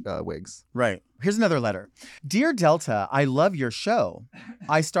wigs. Right. Here's another letter. Dear Delta, I love your show.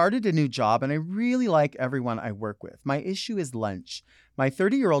 I started a new job and I really like everyone I work with. My issue is lunch. My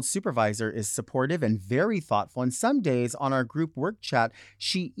 30-year-old supervisor is supportive and very thoughtful, and some days on our group work chat,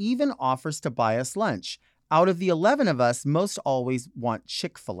 she even offers to buy us lunch. Out of the 11 of us, most always want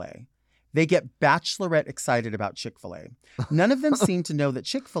Chick-fil-A. They get bachelorette excited about Chick-fil-A. None of them seem to know that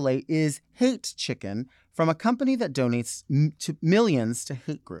Chick-fil-A is hate chicken from a company that donates to millions to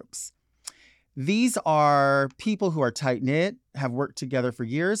hate groups. These are people who are tight-knit, have worked together for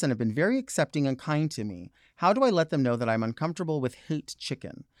years, and have been very accepting and kind to me. How do I let them know that I'm uncomfortable with hate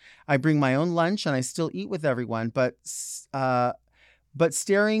chicken? I bring my own lunch and I still eat with everyone, but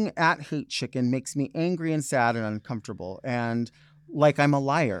staring at hate chicken makes me angry and sad and uncomfortable, and like I'm a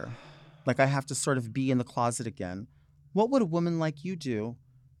liar. Like I have to sort of be in the closet again. What would a woman like you do?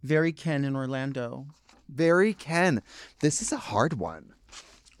 Very Ken in Orlando. Very Ken. This is a hard one.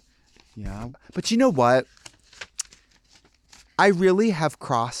 Yeah. But you know what? I really have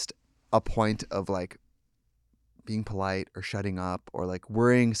crossed a point of like being polite or shutting up or like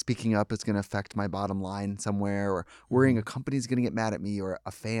worrying speaking up is going to affect my bottom line somewhere or worrying a company's going to get mad at me or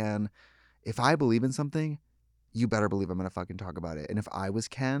a fan. If I believe in something, you better believe I'm going to fucking talk about it. And if I was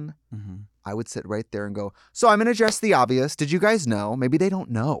Ken, I would sit right there and go, so I'm going to address the obvious. Did you guys know? Maybe they don't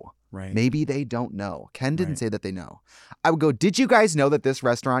know. Right. Maybe they don't know. Ken didn't say that they know. I would go, did you guys know that this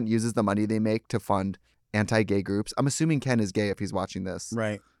restaurant uses the money they make to fund anti-gay groups? I'm assuming Ken is gay if he's watching this.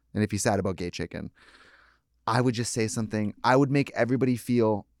 Right. And if he's sad about gay chicken. I would just say something. I would make everybody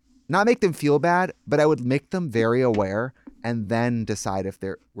feel, not make them feel bad, but I would make them very aware and then decide if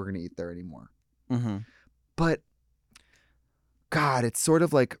we're going to eat there anymore. But God, it's sort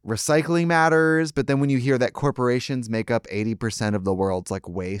of like recycling matters. But then when you hear that corporations make up 80% of the world's like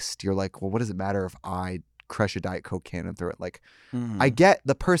waste, you're like, well, what does it matter if I crush a Diet Coke can and throw it? Like, I get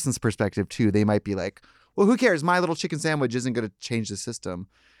the person's perspective too. They might be like, well, who cares? My little chicken sandwich isn't going to change the system.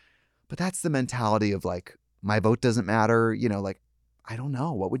 But that's the mentality of like, my vote doesn't matter. You know, like, I don't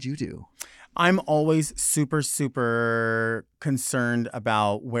know. What would you do? I'm always super, super concerned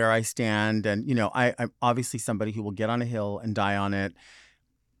about where I stand. And, you know, I'm obviously somebody who will get on a hill and die on it.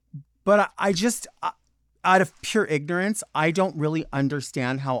 But I just, out of pure ignorance, I don't really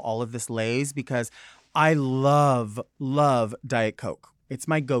understand how all of this lays because I love Diet Coke. It's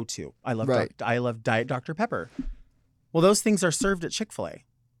my go-to. I love Diet Dr. Pepper. Well, those things are served at Chick-fil-A.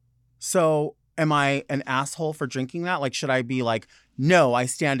 So am I an asshole for drinking that? Like, should I be like, no, I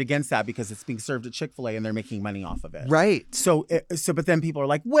stand against that because it's being served at Chick-fil-A and they're making money off of it. Right. So, but then people are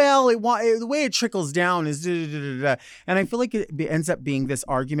like, well, the way it trickles down is da, da, da, da. And I feel like it ends up being this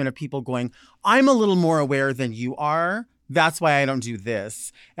argument of people going, I'm a little more aware than you are. That's why I don't do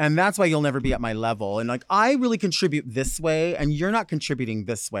this. And that's why you'll never be at my level. And like, I really contribute this way and you're not contributing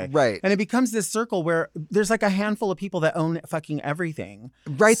this way. Right. And it becomes this circle where there's like a handful of people that own fucking everything.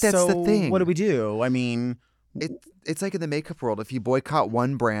 Right. That's the thing. What do we do? I mean, it's like in the makeup world. If you boycott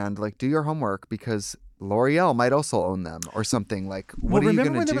one brand, like do your homework because L'Oreal might also own them or something. Like, what are you going to do?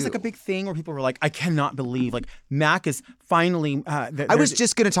 Remember when there was like a big thing where people were like, I cannot believe like MAC is finally. I was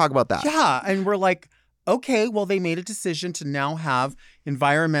just going to talk about that. Yeah. And we're like, okay, well, they made a decision to now have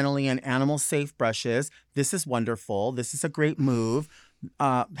environmentally and animal safe brushes. This is wonderful. This is a great move.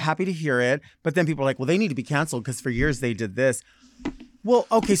 Happy to hear it. But then people are like, well, they need to be canceled because for years they did this. Well,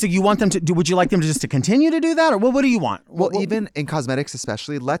 okay, so you want them to do, would you like them to just to continue to do that? Or what do you want? Well, even in cosmetics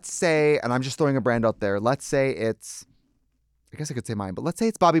especially, let's say, and I'm just throwing a brand out there, let's say it's, I guess I could say mine, but let's say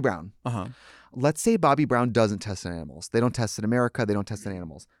it's Bobbi Brown. Let's say Bobbi Brown doesn't test on animals. They don't test in America. They don't test on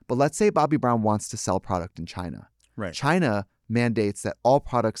animals. But let's say Bobbi Brown wants to sell product in China. Right. China mandates that all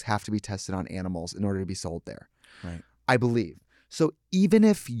products have to be tested on animals in order to be sold there. Right. I believe. So even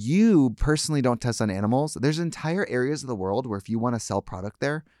if you personally don't test on animals, there's entire areas of the world where if you want to sell product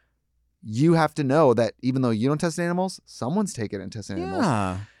there, you have to know that even though you don't test on animals, someone's taking it and testing animals.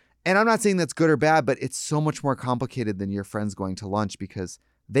 Yeah. And I'm not saying that's good or bad, but it's so much more complicated than your friends going to lunch because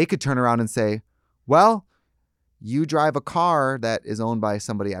they could turn around and say, well, you drive a car that is owned by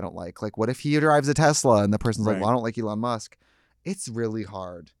somebody I don't like. Like, what if he drives a Tesla and the person's like, well, I don't like Elon Musk. It's really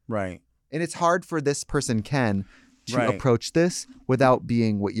hard. Right. And it's hard for this person, Ken, to approach this without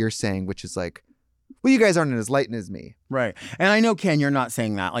being what you're saying, which is like, well, you guys aren't as lightened as me. Right. And I know, Ken, you're not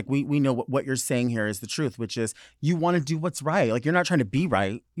saying that. Like, we know what you're saying here is the truth, which is you want to do what's right. Like, you're not trying to be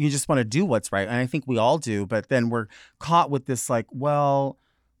right. You just want to do what's right. And I think we all do. But then we're caught with this, like, well,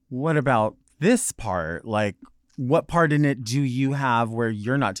 what about this part? Like, what part in it do you have where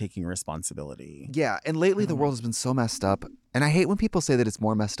you're not taking responsibility? Yeah. And lately the world has been so messed up. And I hate when people say that it's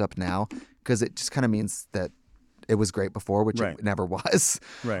more messed up now because it just kind of means that it was great before, which it never was.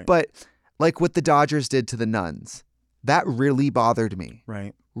 Right. But like what the Dodgers did to the nuns, That really bothered me.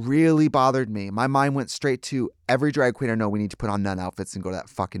 Right. Really bothered me. My mind went straight to every drag queen I know. We need to put on nun outfits and go to that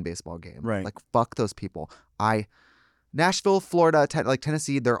fucking baseball game. Right. Like, fuck those people. Nashville, Florida,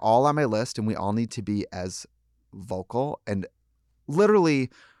 Tennessee, they're all on my list, and we all need to be as vocal. And literally,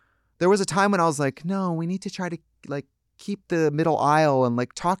 there was a time when I was like, no, we need to try to like keep the middle aisle and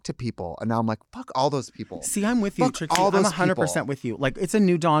like talk to people. And now I'm like, fuck all those people. See, I'm with you, Fuck Trixie. all I'm those 100% people. with you. Like, it's a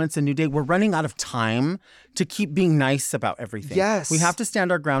new dawn. It's a new day. We're running out of time to keep being nice about everything. Yes. We have to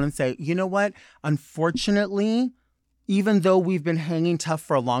stand our ground and say, you know what? Unfortunately, even though we've been hanging tough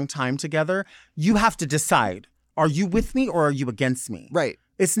for a long time together, you have to decide. Are you with me or are you against me? Right.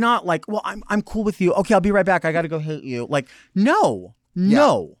 It's not like, well, I'm cool with you. Okay, I'll be right back. I got to go hate you. Like, no.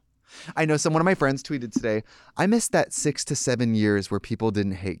 I know one of my friends tweeted today, I missed that 6 to 7 years where people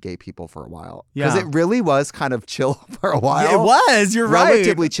didn't hate gay people for a while. Because it really was kind of chill for a while. Yeah, it was. You're right.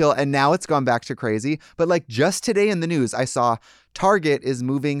 Relatively chill. And now it's gone back to crazy. But like just today in the news, I saw Target is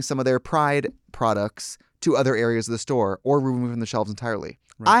moving some of their Pride products to other areas of the store or removing the shelves entirely.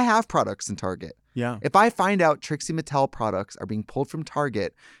 Right. I have products in Target. Yeah. If I find out Trixie Mattel products are being pulled from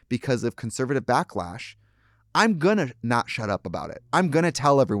Target because of conservative backlash, I'm going to not shut up about it. I'm going to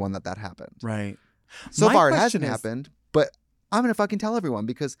tell everyone that happened. Right. So far, it hasn't happened, but I'm going to fucking tell everyone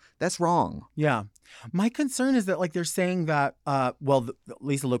because that's wrong. Yeah. My concern is that, like, they're saying that, at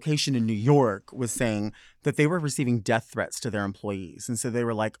least the location in New York was saying that they were receiving death threats to their employees. And so they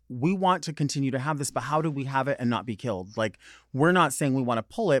were like, we want to continue to have this, but how do we have it and not be killed? Like, we're not saying we want to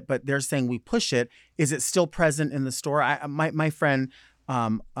pull it, but they're saying we push it. Is it still present in the store? My friend...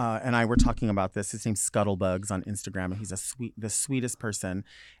 and I were talking about this. His name's Scuttlebugs on Instagram, and he's the sweetest person.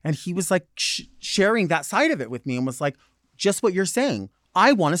 And he was like sharing that side of it with me and was like, just what you're saying.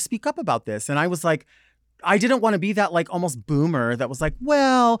 I want to speak up about this. And I was like, I didn't want to be that like almost boomer that was like,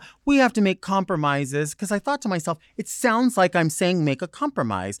 well, we have to make compromises. Because I thought to myself, it sounds like I'm saying make a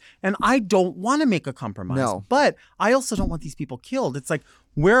compromise. And I don't want to make a compromise. No. But I also don't want these people killed. It's like,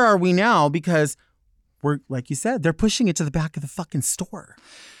 where are we now? Because we're, like you said, they're pushing it to the back of the fucking store.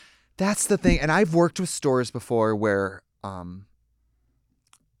 That's the thing. And I've worked with stores before where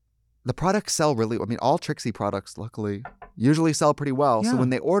the products sell really, I mean, all Trixie products, luckily, usually sell pretty well. Yeah. So when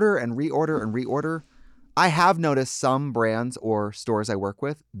they order and reorder, I have noticed some brands or stores I work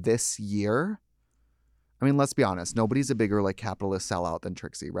with this year. I mean, let's be honest. Nobody's a bigger like capitalist sellout than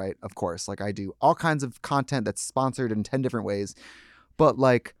Trixie, right? Of course. Like I do all kinds of content that's sponsored in 10 different ways. But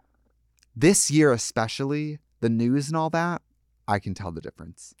like this year, especially the news and all that, I can tell the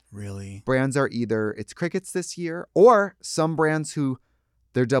difference. Really? Brands are either it's crickets this year or some brands who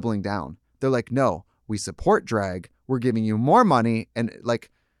they're doubling down. They're like, no, we support drag. We're giving you more money. And like,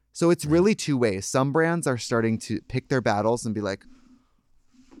 so it's really two ways. Some brands are starting to pick their battles and be like,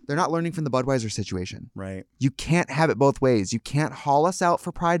 they're not learning from the Budweiser situation. Right. You can't have it both ways. You can't haul us out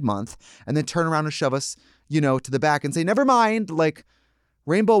for Pride Month and then turn around and shove us, to the back and say, never mind. Like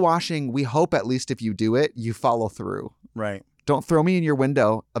rainbow washing, we hope at least if you do it, you follow through. Right. Don't throw me in your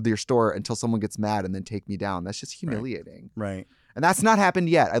window of your store until someone gets mad and then take me down. That's just humiliating. Right. And that's not happened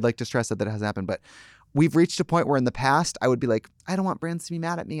yet. I'd like to stress that it hasn't happened. But we've reached a point where in the past, I would be like, I don't want brands to be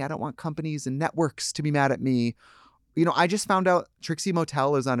mad at me. I don't want companies and networks to be mad at me. I just found out Trixie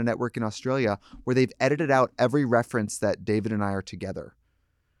Motel is on a network in Australia where they've edited out every reference that David and I are together.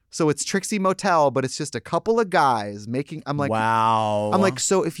 So it's Trixie Motel, but it's just a couple of guys making, I'm like, wow. I'm like,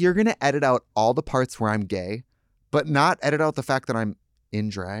 so if you're going to edit out all the parts where I'm gay, but not edit out the fact that I'm in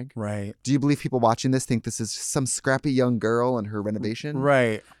drag. Right. Do you believe people watching this think this is some scrappy young girl and her renovation?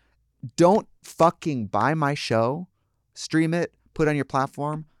 Right. Don't fucking buy my show, stream it, put it on your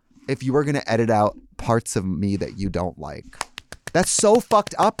platform if you are going to edit out parts of me that you don't like. That's so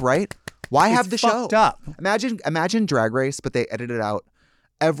fucked up, right? Why have the show? Fucked up. Imagine Drag Race, but they edited out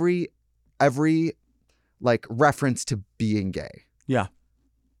every like reference to being gay. Yeah.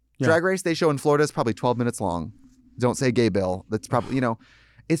 Drag Race they show in Florida is probably 12 minutes long. Don't say gay Bill. That's probably,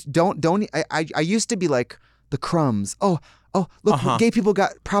 it's don't. I used to be like the crumbs. Oh, look, gay people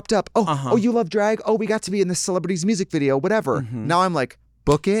got propped up. Oh, you love drag. Oh, we got to be in this celebrity's music video, whatever. Mm-hmm. Now I'm like,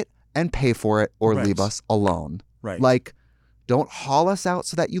 book it and pay for it or Right. leave us alone. Right. Like, don't haul us out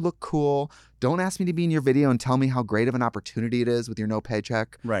so that you look cool. Don't ask me to be in your video and tell me how great of an opportunity it is with your no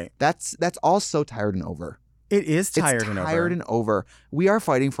paycheck. Right. That's all so tired and over. It is tired It's and over. tired and over. We are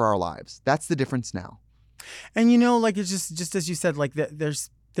fighting for our lives. That's the difference now. And like it's just as you said, like there's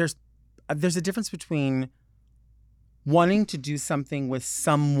a difference between wanting to do something with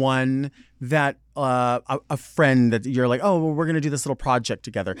someone that a friend that you're like, oh, well, we're going to do this little project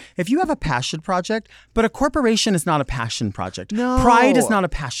together. If you have a passion project, but a corporation is not a passion project. No. Pride is not a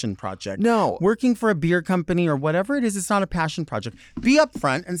passion project. No. Working for a beer company or whatever it is, it's not a passion project. Be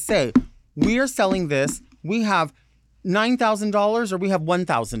upfront and say, we are selling this. We have $9,000 or we have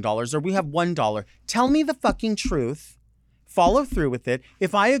 $1,000 or we have $1. Tell me the fucking truth. Follow through with it.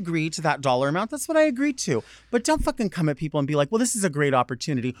 If I agree to that dollar amount, that's what I agreed to. But don't fucking come at people and be like, well, this is a great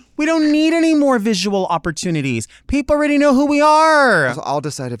opportunity. We don't need any more visual opportunities. People already know who we are. So I'll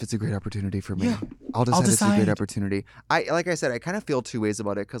decide if it's a great opportunity for me. Yeah, I'll decide if it's a great opportunity. Like I said, I kind of feel two ways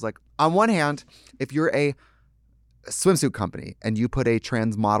about it. Because like on one hand, if you're a swimsuit company and you put a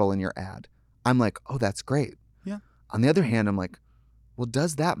trans model in your ad, I'm like, oh, that's great. Yeah. On the other hand, I'm like, well,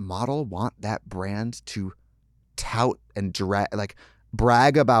 does that model want that brand to tout and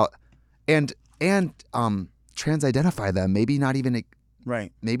brag about and trans identify them? Maybe not even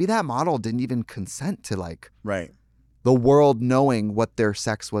right. Maybe that model didn't even consent to like right. the world knowing what their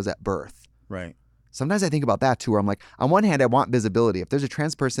sex was at birth. Right. Sometimes I think about that too, where I'm like, on one hand, I want visibility. If there's a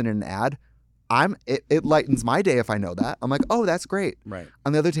trans person in an ad, it lightens my day if I know that. I'm like, oh, that's great. Right.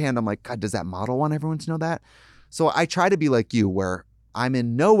 On the other hand, I'm like, God, does that model want everyone to know that? So I try to be like you, where I'm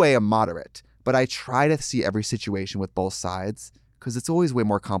in no way a moderate, but I try to see every situation with both sides, because it's always way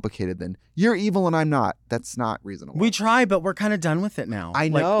more complicated than you're evil and I'm not. That's not reasonable. We try, but we're kind of done with it now. I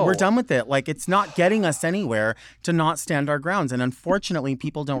know. Like, we're done with it. Like, it's not getting us anywhere to not stand our grounds. And unfortunately,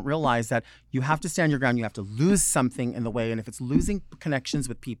 people don't realize that you have to stand your ground. You have to lose something in the way. And if it's losing connections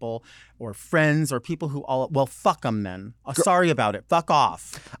with people or friends or people who well, fuck them then. Sorry about it. Fuck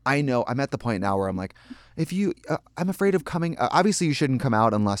off. I know. I'm at the point now where I'm like, if you, I'm afraid of coming. Obviously, you shouldn't come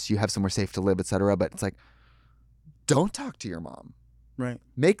out unless you have somewhere safe to live, etc. But it's like, don't talk to your mom. Right.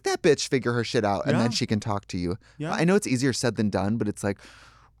 Make that bitch figure her shit out and then she can talk to you. Yeah. I know it's easier said than done, but it's like,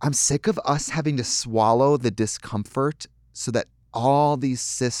 I'm sick of us having to swallow the discomfort so that all these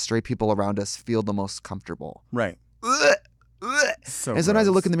cis straight people around us feel the most comfortable. Right. Ugh, ugh. So and sometimes I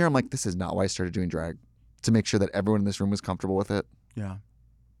gross. look in the mirror, I'm like, this is not why I started doing drag, to make sure that everyone in this room was comfortable with it. Yeah.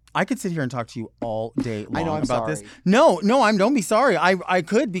 I could sit here and talk to you all day long I know, I'm about sorry. this. No, don't be sorry. I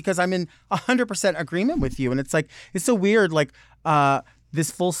could, because I'm in 100% agreement with you. And it's like, it's so weird, like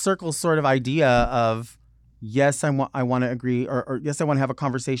this full circle sort of idea of, yes, I want to agree, or yes, I want to have a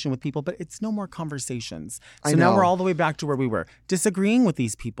conversation with people, but it's no more conversations. So now we're all the way back to where we were. Disagreeing with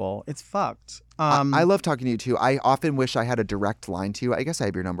these people, it's fucked. I love talking to you too. I often wish I had a direct line to you. I guess I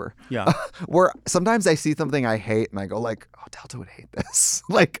have your number. Yeah. Where sometimes I see something I hate and I go like, oh, Delta would hate this.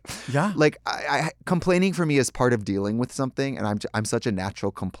 Like, yeah. Like I complaining for me is part of dealing with something, and I'm such a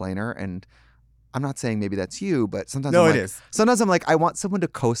natural complainer, and I'm not saying maybe that's you, but sometimes No, I'm it like, is. Sometimes I'm like, I want someone to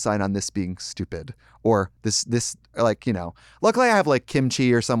co-sign on this being stupid, or this like, you know. Luckily, I have like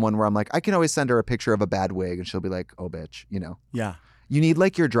Kimchi or someone where I'm like, I can always send her a picture of a bad wig, and she'll be like, oh, bitch, you know. Yeah. You need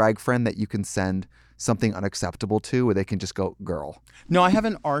like your drag friend that you can send something unacceptable to, where they can just go, girl. No, I have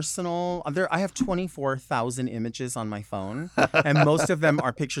an arsenal. I have 24,000 images on my phone, and most of them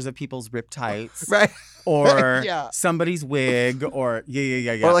are pictures of people's rip tights, Right. or Yeah. somebody's wig, or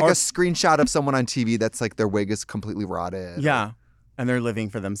yeah, Or like a screenshot of someone on TV that's like their wig is completely rotted. yeah, and they're living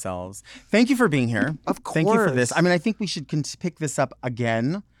for themselves. Thank you for being here. Of course. Thank you for this. I mean, I think we should pick this up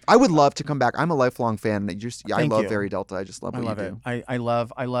again. I would love to come back. I'm a lifelong fan. I love you. Very Delta. I just love what I love you it.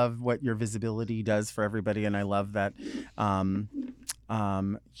 do. I love what your visibility does for everybody, and I love that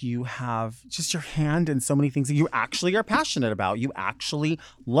you have just your hand in so many things that you actually are passionate about. You actually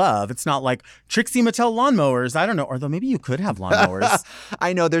love. It's not like Trixie Mattel lawnmowers. I don't know. Although maybe you could have lawnmowers.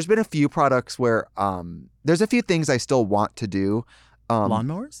 I know there's been a few products where there's a few things I still want to do.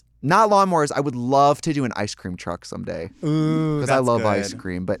 Lawnmowers? Not lawnmowers. I would love to do an ice cream truck someday. Ooh, because I love ice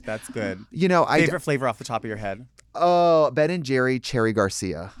cream. But that's good. you know, Favorite flavor off the top of your head? Oh, Ben and Jerry Cherry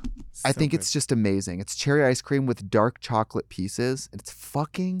Garcia. I think good. it's just amazing. It's cherry ice cream with dark chocolate pieces. And it's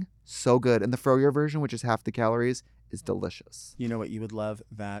fucking so good. And the Froyo version, which is half the calories, is delicious. You know what you would love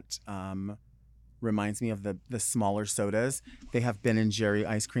that reminds me of the smaller sodas? They have Ben and Jerry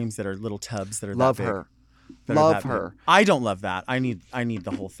ice creams that are little tubs that are Love that big. her. That are Love that big. her. I don't love that. I need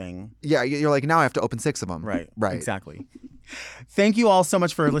the whole thing. Yeah, you're like, now I have to open 6 of them. Right. Right. Exactly. Thank you all so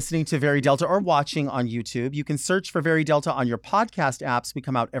much for listening to Very Delta or watching on YouTube. You can search for Very Delta on your podcast apps. We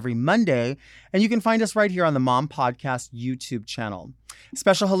come out every Monday, and you can find us right here on the Mom Podcast YouTube channel.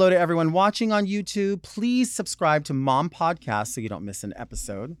 Special hello to everyone watching on YouTube. Please subscribe to Mom Podcast so you don't miss an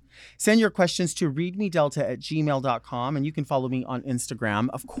episode. Send your questions to readmedelta@gmail.com, and you can follow me on Instagram.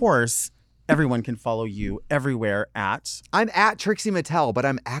 Of course, everyone can follow you everywhere at... I'm at Trixie Mattel, but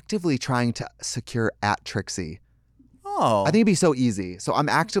I'm actively trying to secure at Trixie. Oh. I think it'd be so easy. So I'm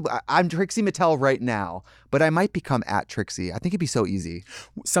Trixie Mattel right now, but I might become at Trixie. I think it'd be so easy.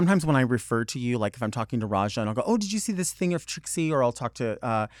 Sometimes when I refer to you, like if I'm talking to Raja and I'll go, oh, did you see this thing of Trixie? Or I'll talk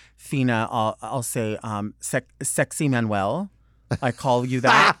to Fina, I'll say Sexy Manuel. I call you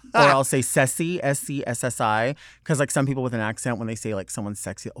that. Or I'll say Cessy, S-C-S-S-I. Because like some people with an accent, when they say like someone's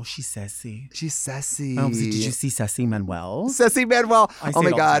sexy, oh, she's Cessy. She's Cessy. Oh, did you see Cessy Manuel? Cessy Manuel. I say Oh my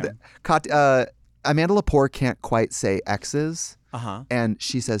it all the God. Amanda Lepore can't quite say X's. Uh-huh. And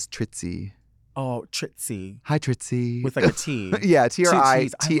she says Trixie. Oh, Trixie. Hi, Trixie. With like a T. Yeah, You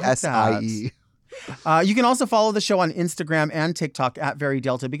T-R-I-T-S-I-E. can also follow the show on Instagram and TikTok at Very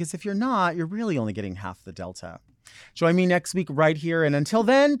Delta, because if you're not, you're really only getting half the Delta. Join me next week right here. And until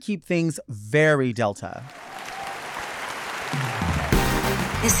then, keep things very Delta.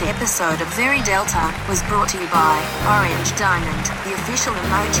 This episode of Very Delta was brought to you by Orange Diamond, the official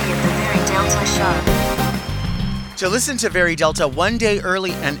emoji of the Very Delta show. To listen to Very Delta one day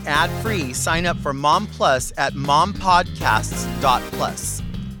early and ad-free, sign up for Mom Plus at mompodcasts.plus.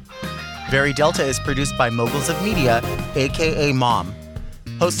 Very Delta is produced by Moguls of Media, a.k.a. Mom.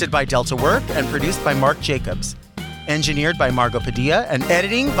 Hosted by Delta Work and produced by Mark Jacobs. Engineered by Margot Padilla and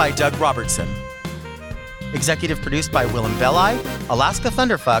editing by Doug Robertson. Executive produced by Willem Belli, Alaska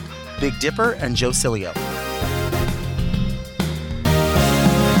Thunderfuck, Big Dipper, and Joe Cilio.